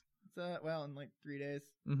Christmas. It's well in like 3 days,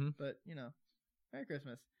 Mm-hmm. but you know, Merry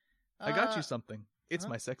Christmas. I got you something. It's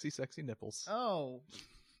huh? my sexy, sexy nipples. Oh.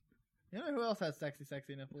 You know who else has sexy,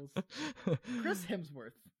 sexy nipples? Chris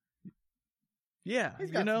Hemsworth. Yeah, He's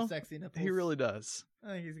got some sexy nipples. he really does.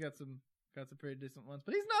 I think he's got some pretty decent ones.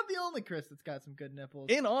 But he's not the only Chris that's got some good nipples.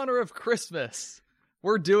 In honor of Christmas,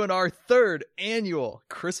 we're doing our 3rd annual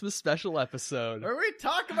Christmas special episode. Where we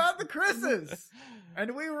talk about the Chris's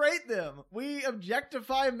and we rate them. We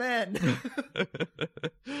objectify men.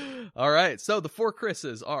 All right, so the 4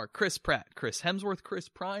 Chris's are Chris Pratt, Chris Hemsworth, Chris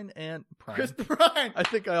Pine, and Prine. Chris Prawn. I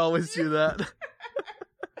think I always do that.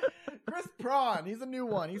 Chris Prawn. He's a new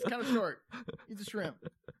one. He's kind of short. He's a shrimp.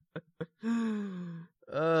 Chris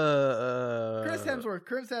Hemsworth,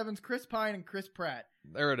 Chris Evans, Chris Pine, and Chris Pratt.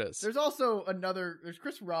 There it is. There's also there's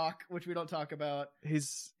Chris Rock, which we don't talk about.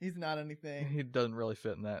 He's not anything. He doesn't really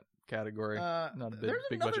fit in that category. Not a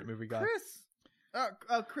big budget movie guy.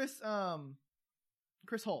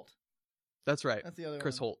 Chris Holt. That's right. That's the other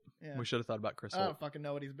Chris one. Holt. Yeah. We should have thought about Chris I Holt. don't fucking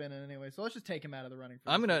know what he's been in anyway, so let's just take him out of the running.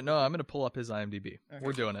 I'm gonna pull up his IMDb. Okay.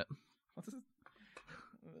 We're doing it. What's his?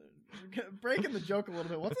 Breaking the joke a little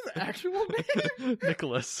bit. What's his actual name?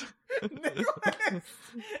 Nicholas. Nicholas.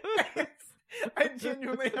 I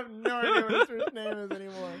genuinely have no idea what his first name is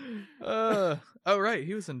anymore. Oh right,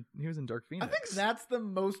 he was in Dark Phoenix. I think that's the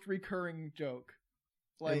most recurring joke.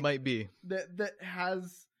 Like, it might be. that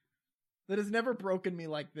has never broken me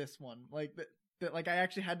like this one. Like that like I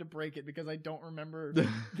actually had to break it because I don't remember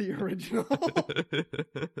the original.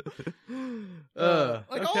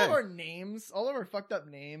 Like all of our names, all of our fucked up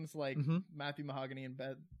names, like Matthew Mahogany and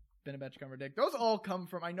Benabetch Cumberdick, those all come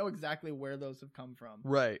from. I know exactly where those have come from.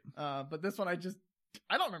 Right. But this one I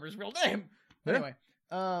don't remember his real name. Yeah. Anyway,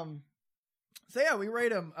 so yeah, we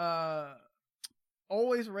rate them.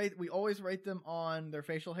 We always rate them on their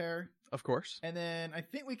facial hair. Of course. And then I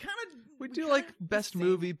think we do like best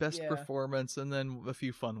movie, best performance, and then a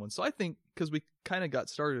few fun ones. So I think because we kind of got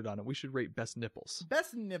started on it, we should rate best nipples.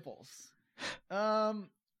 Best nipples.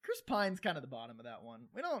 Chris Pine's kind of the bottom of that one.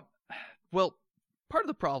 We don't. Well, part of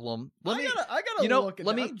the problem. I gotta look at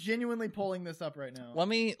that. I'm genuinely pulling this up right now. Let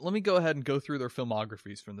me go ahead and go through their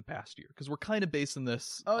filmographies from the past year because we're kind of basing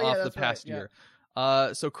this off the past year.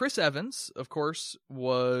 So Chris Evans, of course,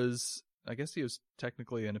 I guess he was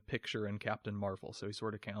technically in a picture in Captain Marvel, so he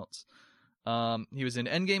sort of counts. He was in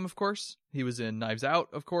Endgame, of course. He was in Knives Out,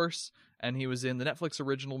 of course. And he was in the Netflix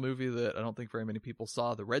original movie that I don't think very many people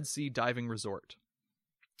saw, The Red Sea Diving Resort.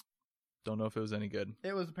 Don't know if it was any good.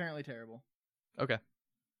 It was apparently terrible. Okay.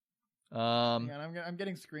 I'm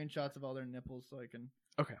getting screenshots of all their nipples so I can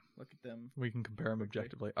look at them. We can compare them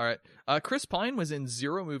objectively. All right. Chris Pine was in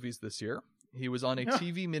 0 movies this year. He was on a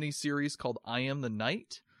TV miniseries called I Am the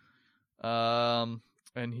Night. And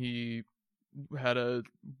he had a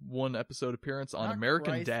 1 episode appearance on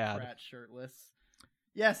American Dad. Pratt shirtless.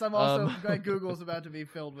 Yes, I'm also. My Google's about to be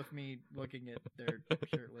filled with me looking at their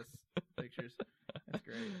shirtless pictures. That's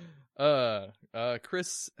great.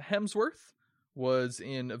 Chris Hemsworth was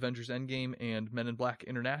in Avengers Endgame and Men in Black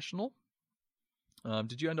International.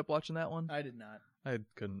 Did you end up watching that one? I did not. I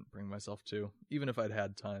couldn't bring myself to, even if I'd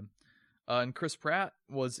had time. And Chris Pratt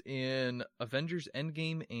was in Avengers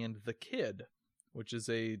Endgame and The Kid, which is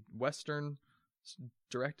a Western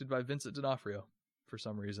directed by Vincent D'Onofrio for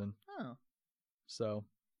some reason. Oh. So,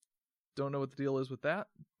 don't know what the deal is with that,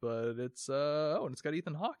 but it's, and it's got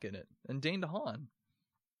Ethan Hawke in it, and Dane DeHaan.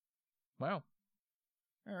 Wow.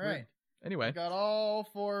 All right. Anyway. I got all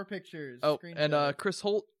 4 pictures. Oh, and Chris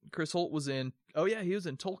Holt was in, he was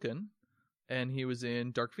in Tolkien, and he was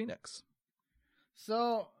in Dark Phoenix.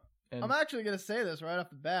 So, I'm actually going to say this right off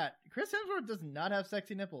the bat. Chris Hemsworth does not have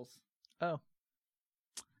sexy nipples. Oh.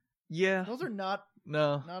 Yeah. Those are not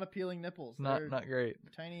appealing nipples. Not great.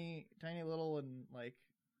 Tiny little and like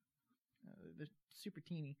they're super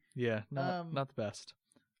teeny. Yeah, not the best.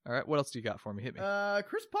 All right, what else do you got for me? Hit me.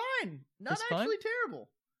 Chris Pine. Not Chris actually Pine? terrible.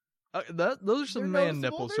 Those are some man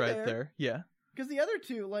nipples right there. Yeah. Because the other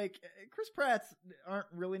two, like Chris Pratt's, aren't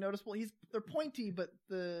really noticeable. They're pointy, but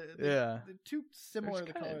they're too similar to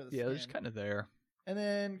the color of the skin. Yeah, they're just kind of there. And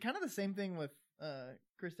then kind of the same thing with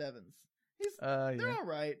Chris Evans. They're all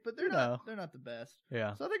right, but they're not the best.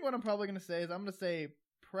 Yeah. So I think what I'm probably going to say is I'm going to say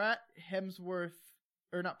Pratt, Hemsworth,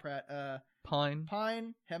 or not Pratt. Pine,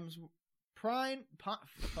 Hemsworth,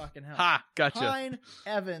 fucking hell. Ha, gotcha. Pine,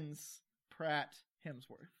 Evans, Pratt,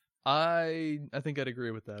 Hemsworth. I think I'd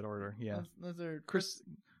agree with that order. Yeah. Those are Chris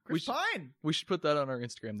Pine. We should put that on our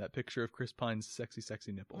Instagram. That picture of Chris Pine's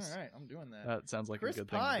sexy nipples. All right, I'm doing that. That sounds like Chris a good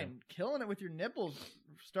Pine, thing to do. killing it with your nipples.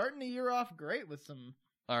 Starting the year off great with some.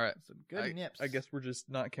 All right. Some good nips. I guess we're just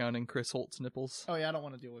not counting Chris Holt's nipples. Oh, yeah, I don't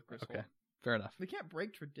want to deal with Chris Holt. Okay, fair enough. They can't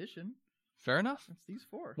break tradition. Fair enough. It's these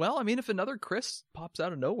 4. Well, I mean, if another Chris pops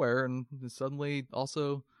out of nowhere and is suddenly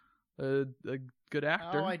also a good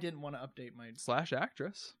actor. Oh, I didn't want to update my... /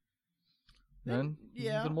 actress. Then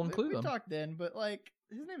we'll include them. We talked then, but like,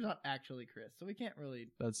 his name's not actually Chris, so we can't really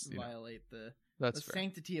violate the fair.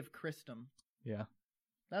 sanctity of Christendom. Yeah.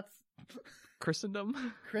 That's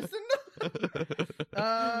Christendom. Christendom.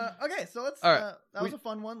 Okay, so let's. All right. That was a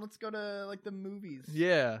fun one. Let's go to like the movies.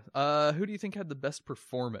 Yeah. Who do you think had the best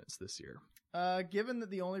performance this year? Given that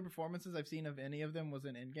the only performances I've seen of any of them was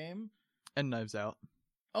in Endgame. And Knives Out.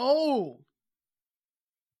 Oh,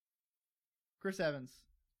 Chris Evans.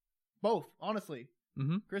 Both, honestly.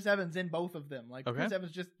 Mm-hmm. Chris Evans in both of them. Like Okay. Chris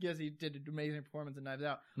Evans just because he did an amazing performance in Knives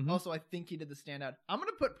Out. Mhm. Also, I think he did the standout. I'm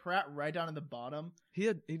gonna put Pratt right down at the bottom. He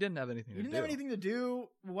didn't have anything He to didn't do. have anything to do.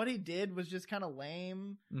 What he did was just kind of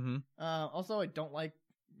lame. Mm-hmm. Also, I don't like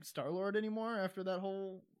Star-Lord anymore after that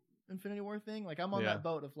whole Infinity War thing. Like, I'm on Yeah. that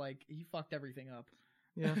boat of like he fucked everything up.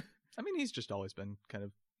 Yeah. I mean, he's just always been kind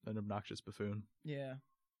of an obnoxious buffoon. Yeah,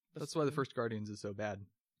 That's why the first Guardians is so bad.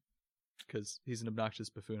 Because he's an obnoxious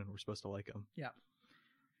buffoon and we're supposed to like him.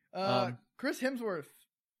 Chris Hemsworth.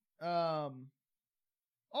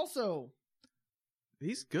 Also,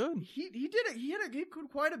 He's good. he did it. He had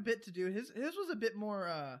quite a bit to do. His was a bit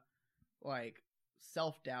more like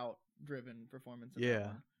self-doubt driven performance. in that Yeah.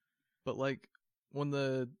 one. But like when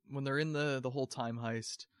they're in the whole time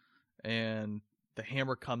heist and the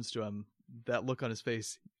hammer comes to him, that look on his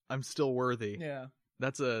face, I'm still worthy. Yeah.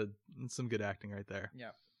 That's some good acting right there.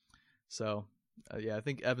 Yeah. So, yeah, I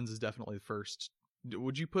think Evans is definitely the first.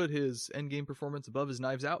 Would you put his Endgame performance above his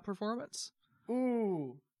Knives Out performance?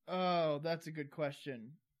 Ooh. Oh, that's a good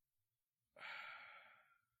question.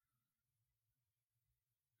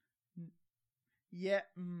 Yeah,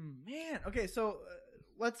 man. Okay, so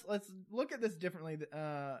let's look at this differently.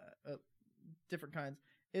 Different kinds.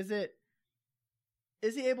 Is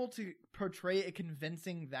he able to portray a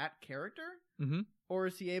convincing that character, Mm-hmm. or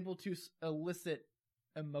is he able to elicit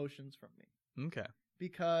emotions from me? Okay.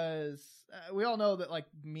 Because we all know that, like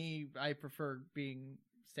me, I prefer being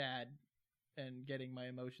sad and getting my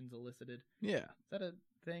emotions elicited. Yeah. Is that a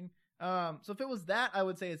thing? So if it was that, I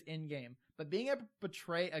would say it's in game. But being able to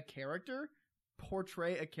portray a character,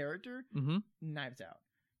 Mm-hmm. Knives Out,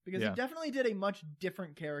 because Yeah. he definitely did a much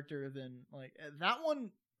different character than like that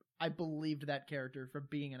one. I believed that character for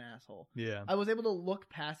being an asshole. Yeah. I was able to look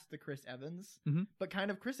past the Chris Evans, Mhm. but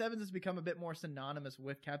kind of Chris Evans has become a bit more synonymous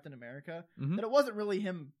with Captain America. Mhm. That it wasn't really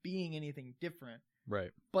him being anything different,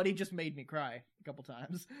 Right. but he just made me cry a couple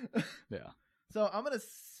times. Yeah. So I'm gonna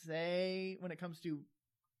say, when it comes to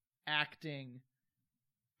acting,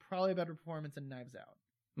 probably a better performance in Knives Out.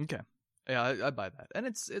 Okay. Yeah, I buy that. And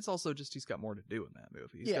it's also just he's got more to do in that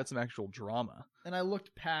movie. He's Yeah. got some actual drama. And I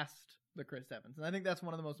looked past the Chris Evans, and I think that's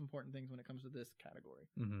one of the most important things when it comes to this category,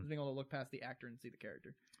 Mm-hmm. is being able to look past the actor and see the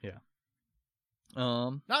character.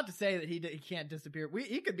 Um. Not to say that he can't disappear.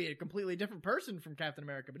 He could be a completely different person from Captain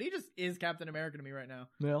America, but he just is Captain America to me right now.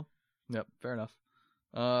 Well. Yep. Fair enough.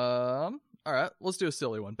 All right. Let's do a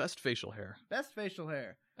silly one. Best facial hair. Best facial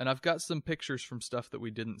hair. And I've got some pictures from stuff that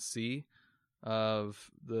we didn't see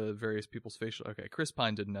of the various people's facial. Okay, Chris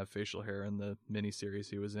Pine didn't have facial hair in the miniseries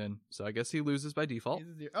he was in, so I guess he loses by default.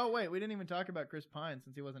 Oh wait, we didn't even talk about Chris Pine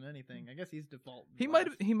since he wasn't anything. I guess he's default. He might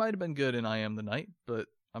have been good in I Am the Night, but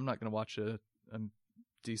I'm not going to watch a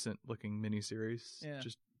decent looking miniseries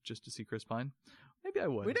just to see Chris Pine. Maybe I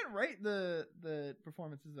would. We didn't rate the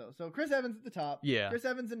performances though. So Chris Evans at the top. Yeah. Chris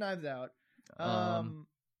Evans and Knives Out.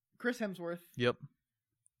 Chris Hemsworth. Yep.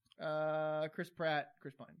 Chris Pratt.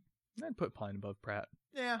 Chris Pine. I'd put Pine above Pratt.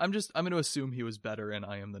 Yeah. I'm going to assume he was better in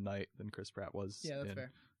I Am the Night than Chris Pratt was. Yeah, that's in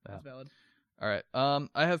fair. That's valid. All right.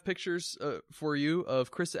 I have pictures for you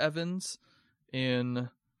of Chris Evans in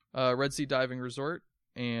Red Sea Diving Resort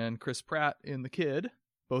and Chris Pratt in The Kid,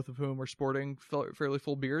 both of whom are sporting fairly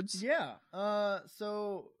full beards. Yeah.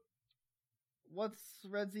 So what's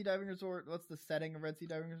Red Sea Diving Resort? What's the setting of Red Sea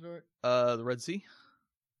Diving Resort? The Red Sea.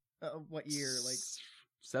 What year? Like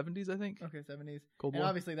 70s, I think. okay, 70s. Cold And War.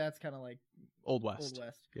 obviously that's kind of like Old West. Old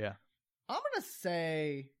West. Yeah. I'm gonna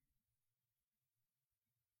say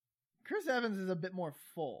Chris Evans is a bit more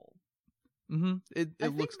full. Mm-hmm.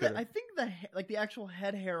 It looks good. I think the actual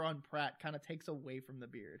head hair on Pratt kind of takes away from the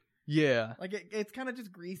beard. Yeah. Like it's kind of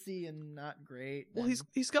just greasy and not great. Well, and,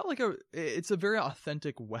 he's got like it's a very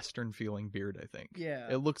authentic Western feeling beard, I think. Yeah.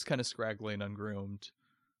 It looks kind of scraggly and ungroomed.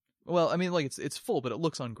 Well, I mean, like it's full, but it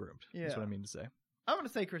looks ungroomed. Yeah. That's what I mean to say. I'm gonna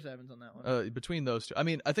say Chris Evans on that one. Between those two, I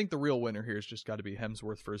mean, I think the real winner here has just got to be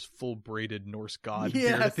Hemsworth for his full braided Norse god beard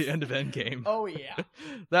Yes. at the end of Endgame. Oh yeah,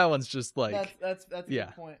 That one's just like that's a yeah.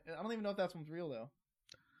 good point. I don't even know if that one's real though.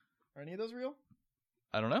 Are any of those real?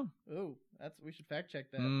 I don't know. Ooh, we should fact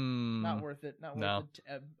check that. Mm, Not worth it. Not worth No.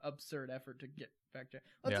 the absurd effort to get fact check.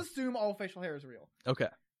 Let's Yeah. assume all facial hair is real. Okay.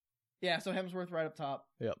 Yeah, so Hemsworth right up top.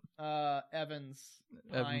 Yep. Evans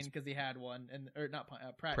Pine Evans. because he had one, or not Pine,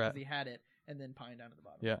 Pratt Pratt. because he had it, and then Pine down at the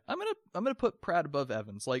bottom. Yeah, I'm gonna put Pratt above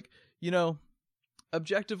Evans. Like,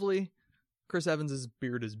 objectively, Chris Evans'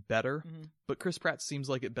 beard is better, Mhm. but Chris Pratt seems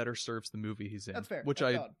like it better serves the movie he's in. That's fair. Which That's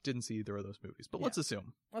I valid. didn't see either of those movies. But Yeah. let's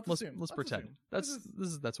assume. Let's Let's assume. let's Let's pretend.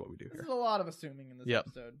 assume. That's what we do This here. is a lot of assuming in this Yep.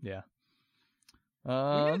 episode. Yeah.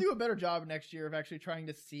 We're gonna do a better job next year of actually trying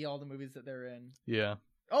to see all the movies that they're in. Yeah.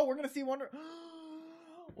 Oh, we're gonna see Wonder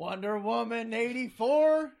Woman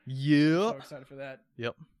 84. Yeah. So excited for that.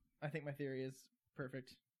 Yep. I think my theory is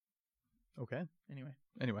perfect. Okay. Anyway,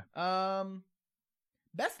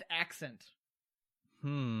 Best accent. I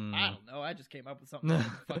I don't know. I just came up with something out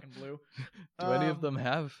of the fucking blue. Do any of them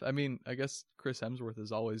have? I mean, I guess Chris Hemsworth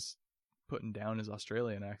is always putting down his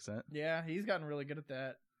Australian accent. Yeah, he's gotten really good at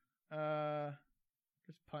that.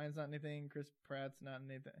 Chris Pine's not anything. Chris Pratt's not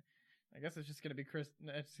anything. I guess it's just gonna be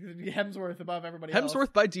It's gonna be Hemsworth above everybody else.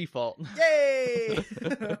 Hemsworth by default. Yay!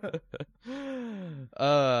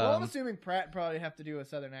 Well, I'm assuming Pratt probably have to do a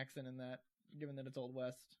southern accent in that, given that it's Old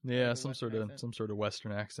West. Yeah, Maybe some Western sort of accent.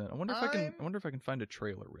 Western accent. I wonder if I can find a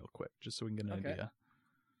trailer real quick just so we can get an Okay. idea.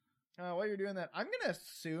 While you're doing that, I'm gonna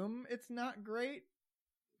assume it's not great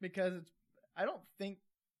because I don't think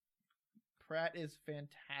Pratt is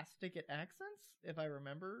fantastic at accents, if I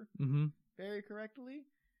remember Mm-hmm. very correctly.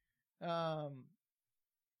 The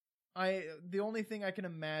only thing I can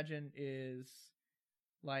imagine is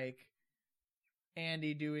like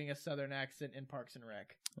Andy doing a southern accent in Parks and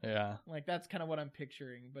Rec. Yeah. Like that's kind of what I'm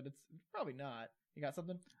picturing, but it's probably not. You got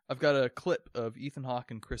something? I've got a clip of Ethan Hawke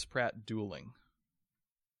and Chris Pratt dueling.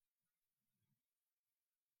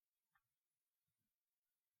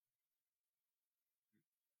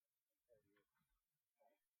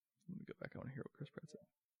 Let me go back. I want to hear what Chris Pratt said.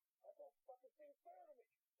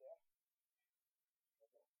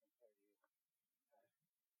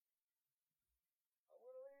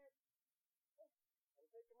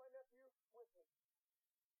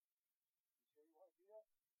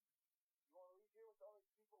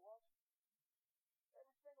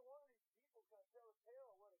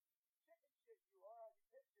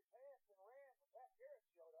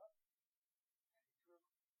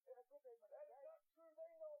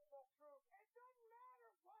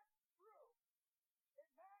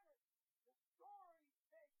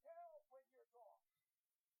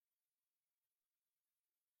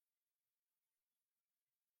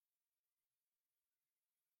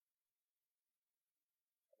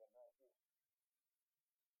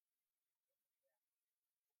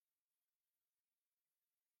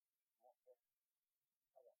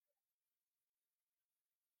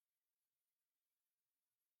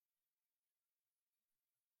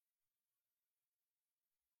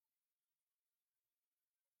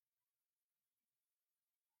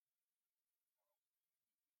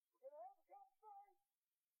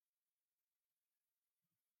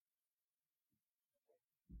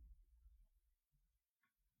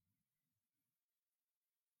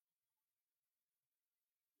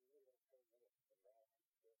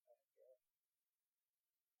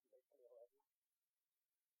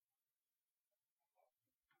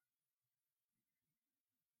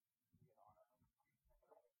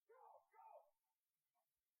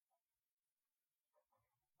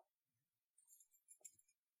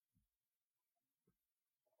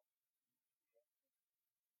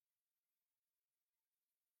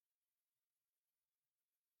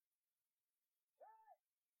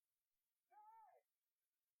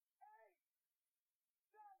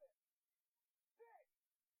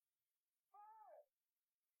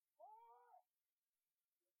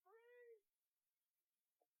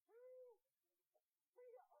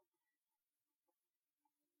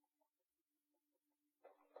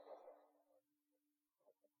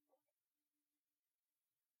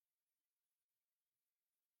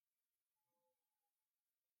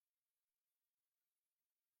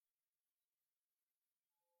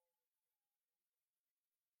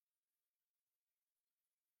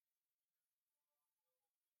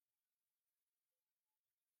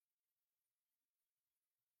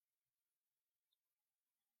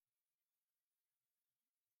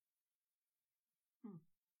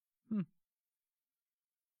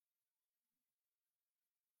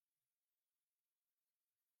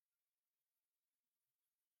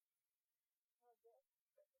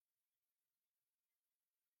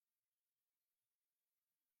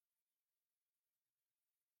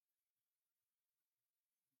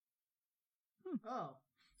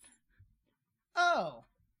 Oh.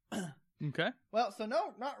 Okay. Well, so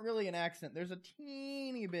no, not really an accent. There's a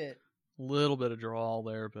teeny bit. Little bit of drawl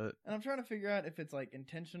there, but And I'm trying to figure out if it's like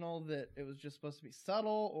intentional that it was just supposed to be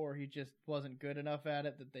subtle or he just wasn't good enough at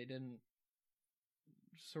it that they didn't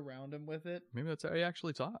surround him with it. maybe that's how he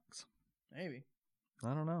actually talks. Maybe.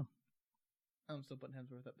 I don't know. I'm still putting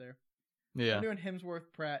Hemsworth up there. Yeah. I'm doing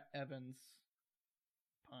Hemsworth, Pratt, Evans,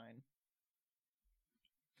 Pine.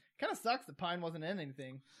 Kind of sucks that Pine wasn't in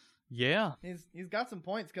anything. Yeah. He's got some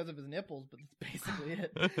points because of his nipples, but that's basically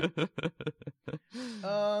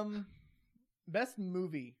it. Best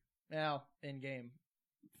movie now in game,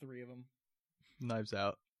 3 of them. Knives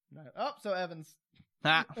Out. Oh, so Evans.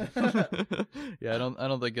 Ah. Yeah, I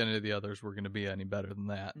don't think any of the others were going to be any better than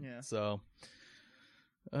that. Yeah. So,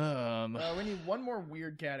 We need one more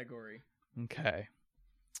weird category. okay.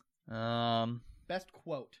 Best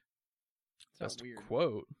quote. It's not Best weird.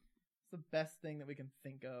 quote. It's the best thing that we can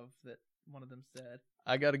think of that one of them said.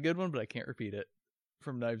 I got a good one, but I can't repeat it.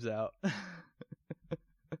 From Knives Out.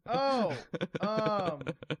 Oh,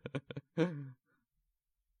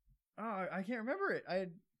 I can't remember it.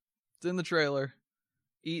 It's in the trailer.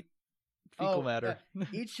 Eat fecal matter.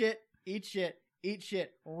 Eat shit, eat shit, eat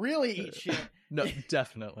shit. Really eat shit. No,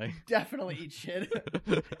 definitely. Definitely eat shit.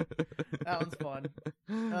 That one's fun.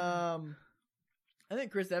 I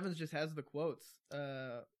think Chris Evans just has the quotes.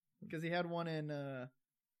 Because he had one in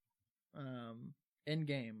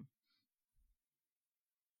Endgame.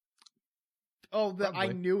 Oh, I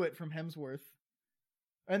knew it from Hemsworth.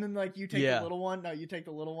 And then, like, you take the little one. No, you take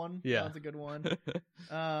the little one. Yeah. That's a good one. It's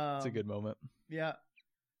a good moment. Yeah.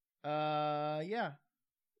 Yeah.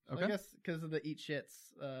 So Okay. I guess because of the eat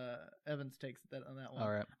shits, Evans takes that on that one.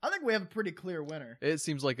 All right. I think we have a pretty clear winner. It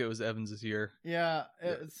seems like it was Evans' year. Yeah.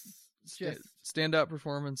 It's just... Standout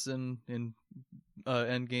performance in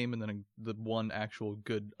Endgame, and then the one actual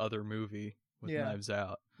good other movie with Knives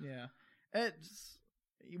Out. Yeah. It's...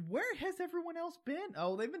 Where has everyone else been?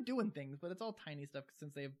 Oh, they've been doing things, but it's all tiny stuff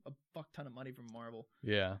since they have a fuck ton of money from Marvel.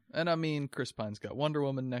 Yeah. And I mean, Chris Pine's got Wonder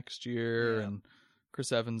Woman next year, and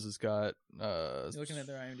Chris Evans has got... You're looking at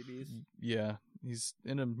their IMDb's? Yeah. He's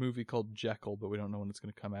in a movie called Jekyll, but we don't know when it's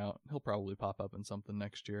going to come out. He'll probably pop up in something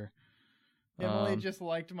next year. Emily just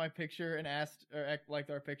liked my picture and asked, or liked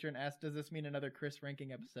our picture and asked, does this mean another Chris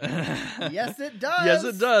ranking episode? Yes, it does! Yes,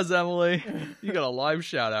 it does, Emily. You got a live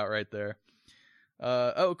shout out right there.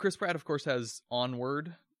 Chris Pratt, of course, has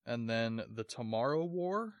Onward, and then The Tomorrow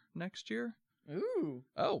War next year. Ooh.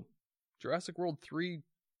 Oh, Jurassic World 3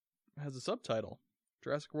 has a subtitle.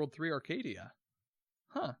 Jurassic World 3 Arcadia.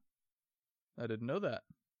 Huh. I didn't know that.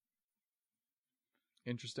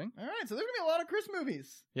 Interesting. All right, so there's going to be a lot of Chris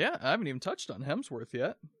movies. Yeah, I haven't even touched on Hemsworth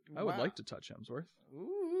yet. I would Wow. like to touch Hemsworth.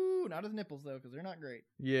 Ooh, not his nipples, though, because they're not great.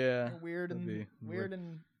 Yeah. They're weird and... Weird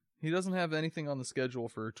and... He doesn't have anything on the schedule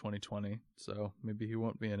for 2020, so maybe he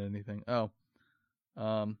won't be in anything.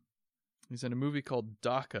 He's in a movie called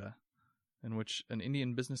Dhaka, in which an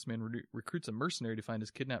Indian businessman recruits a mercenary to find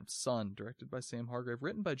his kidnapped son, directed by Sam Hargrave,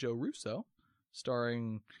 written by Joe Russo,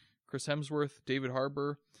 starring Chris Hemsworth, David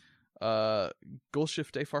Harbour,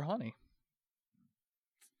 Gulshifteh Farhani.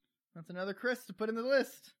 That's another Chris to put in the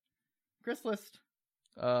list. Chris list.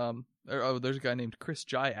 There's a guy named Chris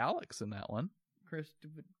Jai Alex in that one. Chris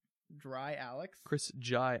Dry Alex? Chris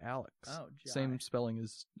Jai Alex. Oh, Jai. Same spelling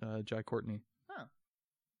as Jai Courtney. Oh.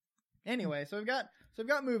 Anyway, so we've got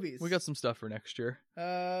movies. We got some stuff for next year.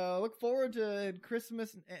 Look forward to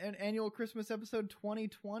Christmas, an annual Christmas episode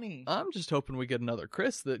 2020. I'm just hoping we get another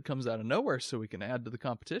Chris that comes out of nowhere so we can add to the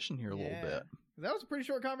competition here a little bit. That was a pretty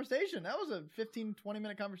short conversation. That was a 15,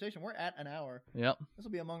 20-minute conversation. We're at an hour. Yep. This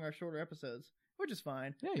will be among our shorter episodes, which is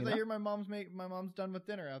fine. Yeah, because I hear my mom's done with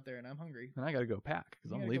dinner out there, and I'm hungry. And I gotta go pack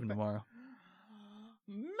because I'm leaving tomorrow.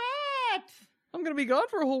 Matt! I'm gonna be gone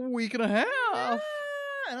for a whole week and a half. Yeah!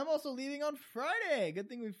 And I'm also leaving on Friday. Good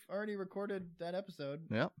thing we've already recorded that episode.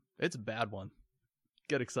 Yep. It's a bad one.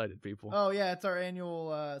 Get excited, people. Oh, yeah. It's our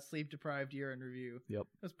annual sleep-deprived year in review. Yep.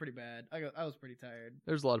 It was pretty bad. I was pretty tired.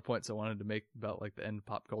 There's a lot of points I wanted to make about like the end of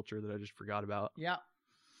pop culture that I just forgot about. Yeah.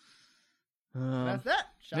 That's that.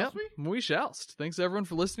 Shall we? We shall. Thanks, everyone,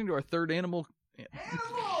 for listening to our third Animal!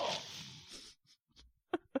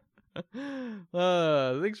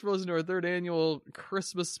 Thanks for listening to our third annual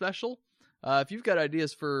Christmas special. If you've got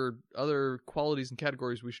ideas for other qualities and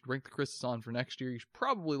categories we should rank the Christmas on for next year, you should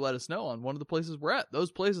probably let us know on one of the places we're at.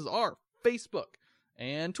 Those places are Facebook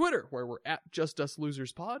and Twitter, where we're at Just Us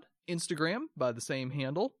Losers Pod, Instagram by the same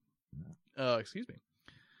handle. Gmail,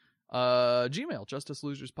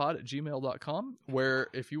 justuslosers.pod@gmail.com, where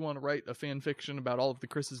if you want to write a fan fiction about all of the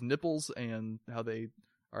Chris's nipples and how they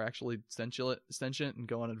are actually sentient and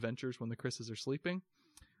go on adventures when the Chris's are sleeping,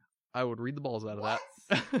 I would read the balls out of that.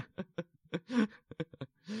 I'm gonna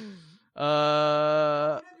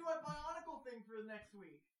do a Bionicle thing for next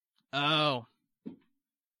week. Oh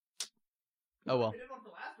well. We did one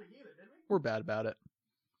for last week either, didn't we? We're bad about it.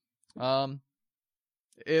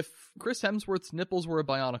 If Chris Hemsworth's nipples were a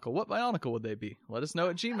Bionicle, what Bionicle would they be? Let us know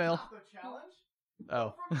at Gmail. That's not the challenge.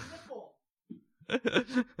 Oh. Go from nipple. Go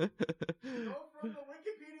from the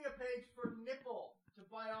Wikipedia page for nipple to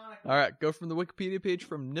Bionicle. All right, go from the Wikipedia page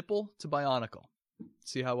from nipple to Bionicle.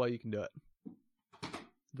 See how well you can do it.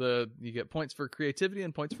 You get points for creativity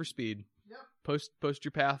and points for speed. Yep. Post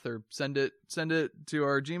your path or send it to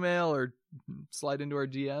our Gmail or slide into our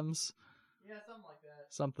DMs. Yeah, something like that.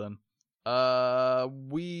 Something.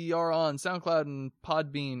 We are on SoundCloud and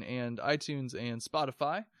Podbean and iTunes and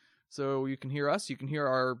Spotify. So you can hear us. You can hear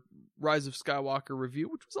our Rise of Skywalker review,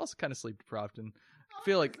 which was also kind of sleep deprived. And I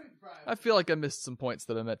feel like I missed some points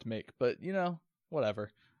that I meant to make, but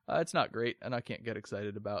whatever. It's not great, and I can't get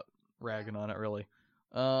excited about ragging on it really.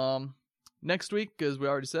 Next week, as we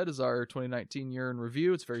already said, is our 2019 year in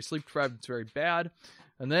review. It's very sleep deprived. It's very bad.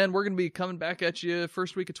 And then we're going to be coming back at you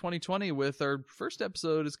first week of 2020 with our first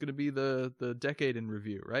episode is going to be the decade in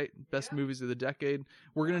review, right? Best movies of the decade.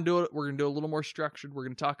 We're going to do it. We're going to do a little more structured. We're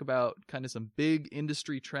going to talk about kind of some big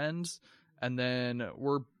industry trends. And then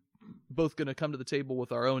we're both going to come to the table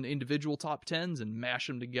with our own individual top 10s and mash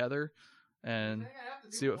them together and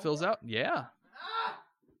see what fills out. Yeah.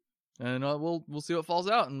 And we'll see what falls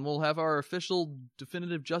out, and we'll have our official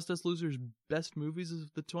definitive Justice Losers best movies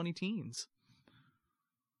of the 20-teens.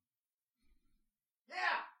 Yeah.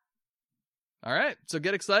 All right, so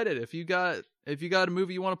get excited. If you got a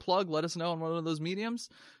movie you want to plug, let us know on one of those mediums.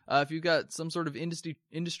 If you've got some sort of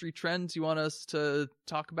industry trends you want us to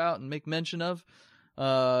talk about and make mention of,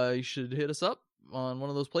 you should hit us up on one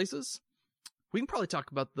of those places. We can probably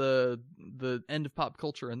talk about the end of pop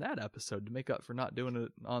culture in that episode to make up for not doing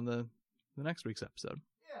it on the next week's episode.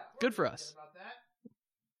 Yeah, good for us. About that.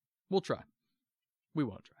 We'll try. We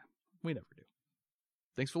won't try. We never do.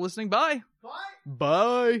 Thanks for listening. Bye. Bye.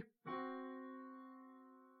 Bye.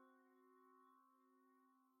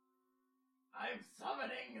 I'm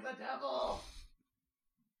summoning the devil.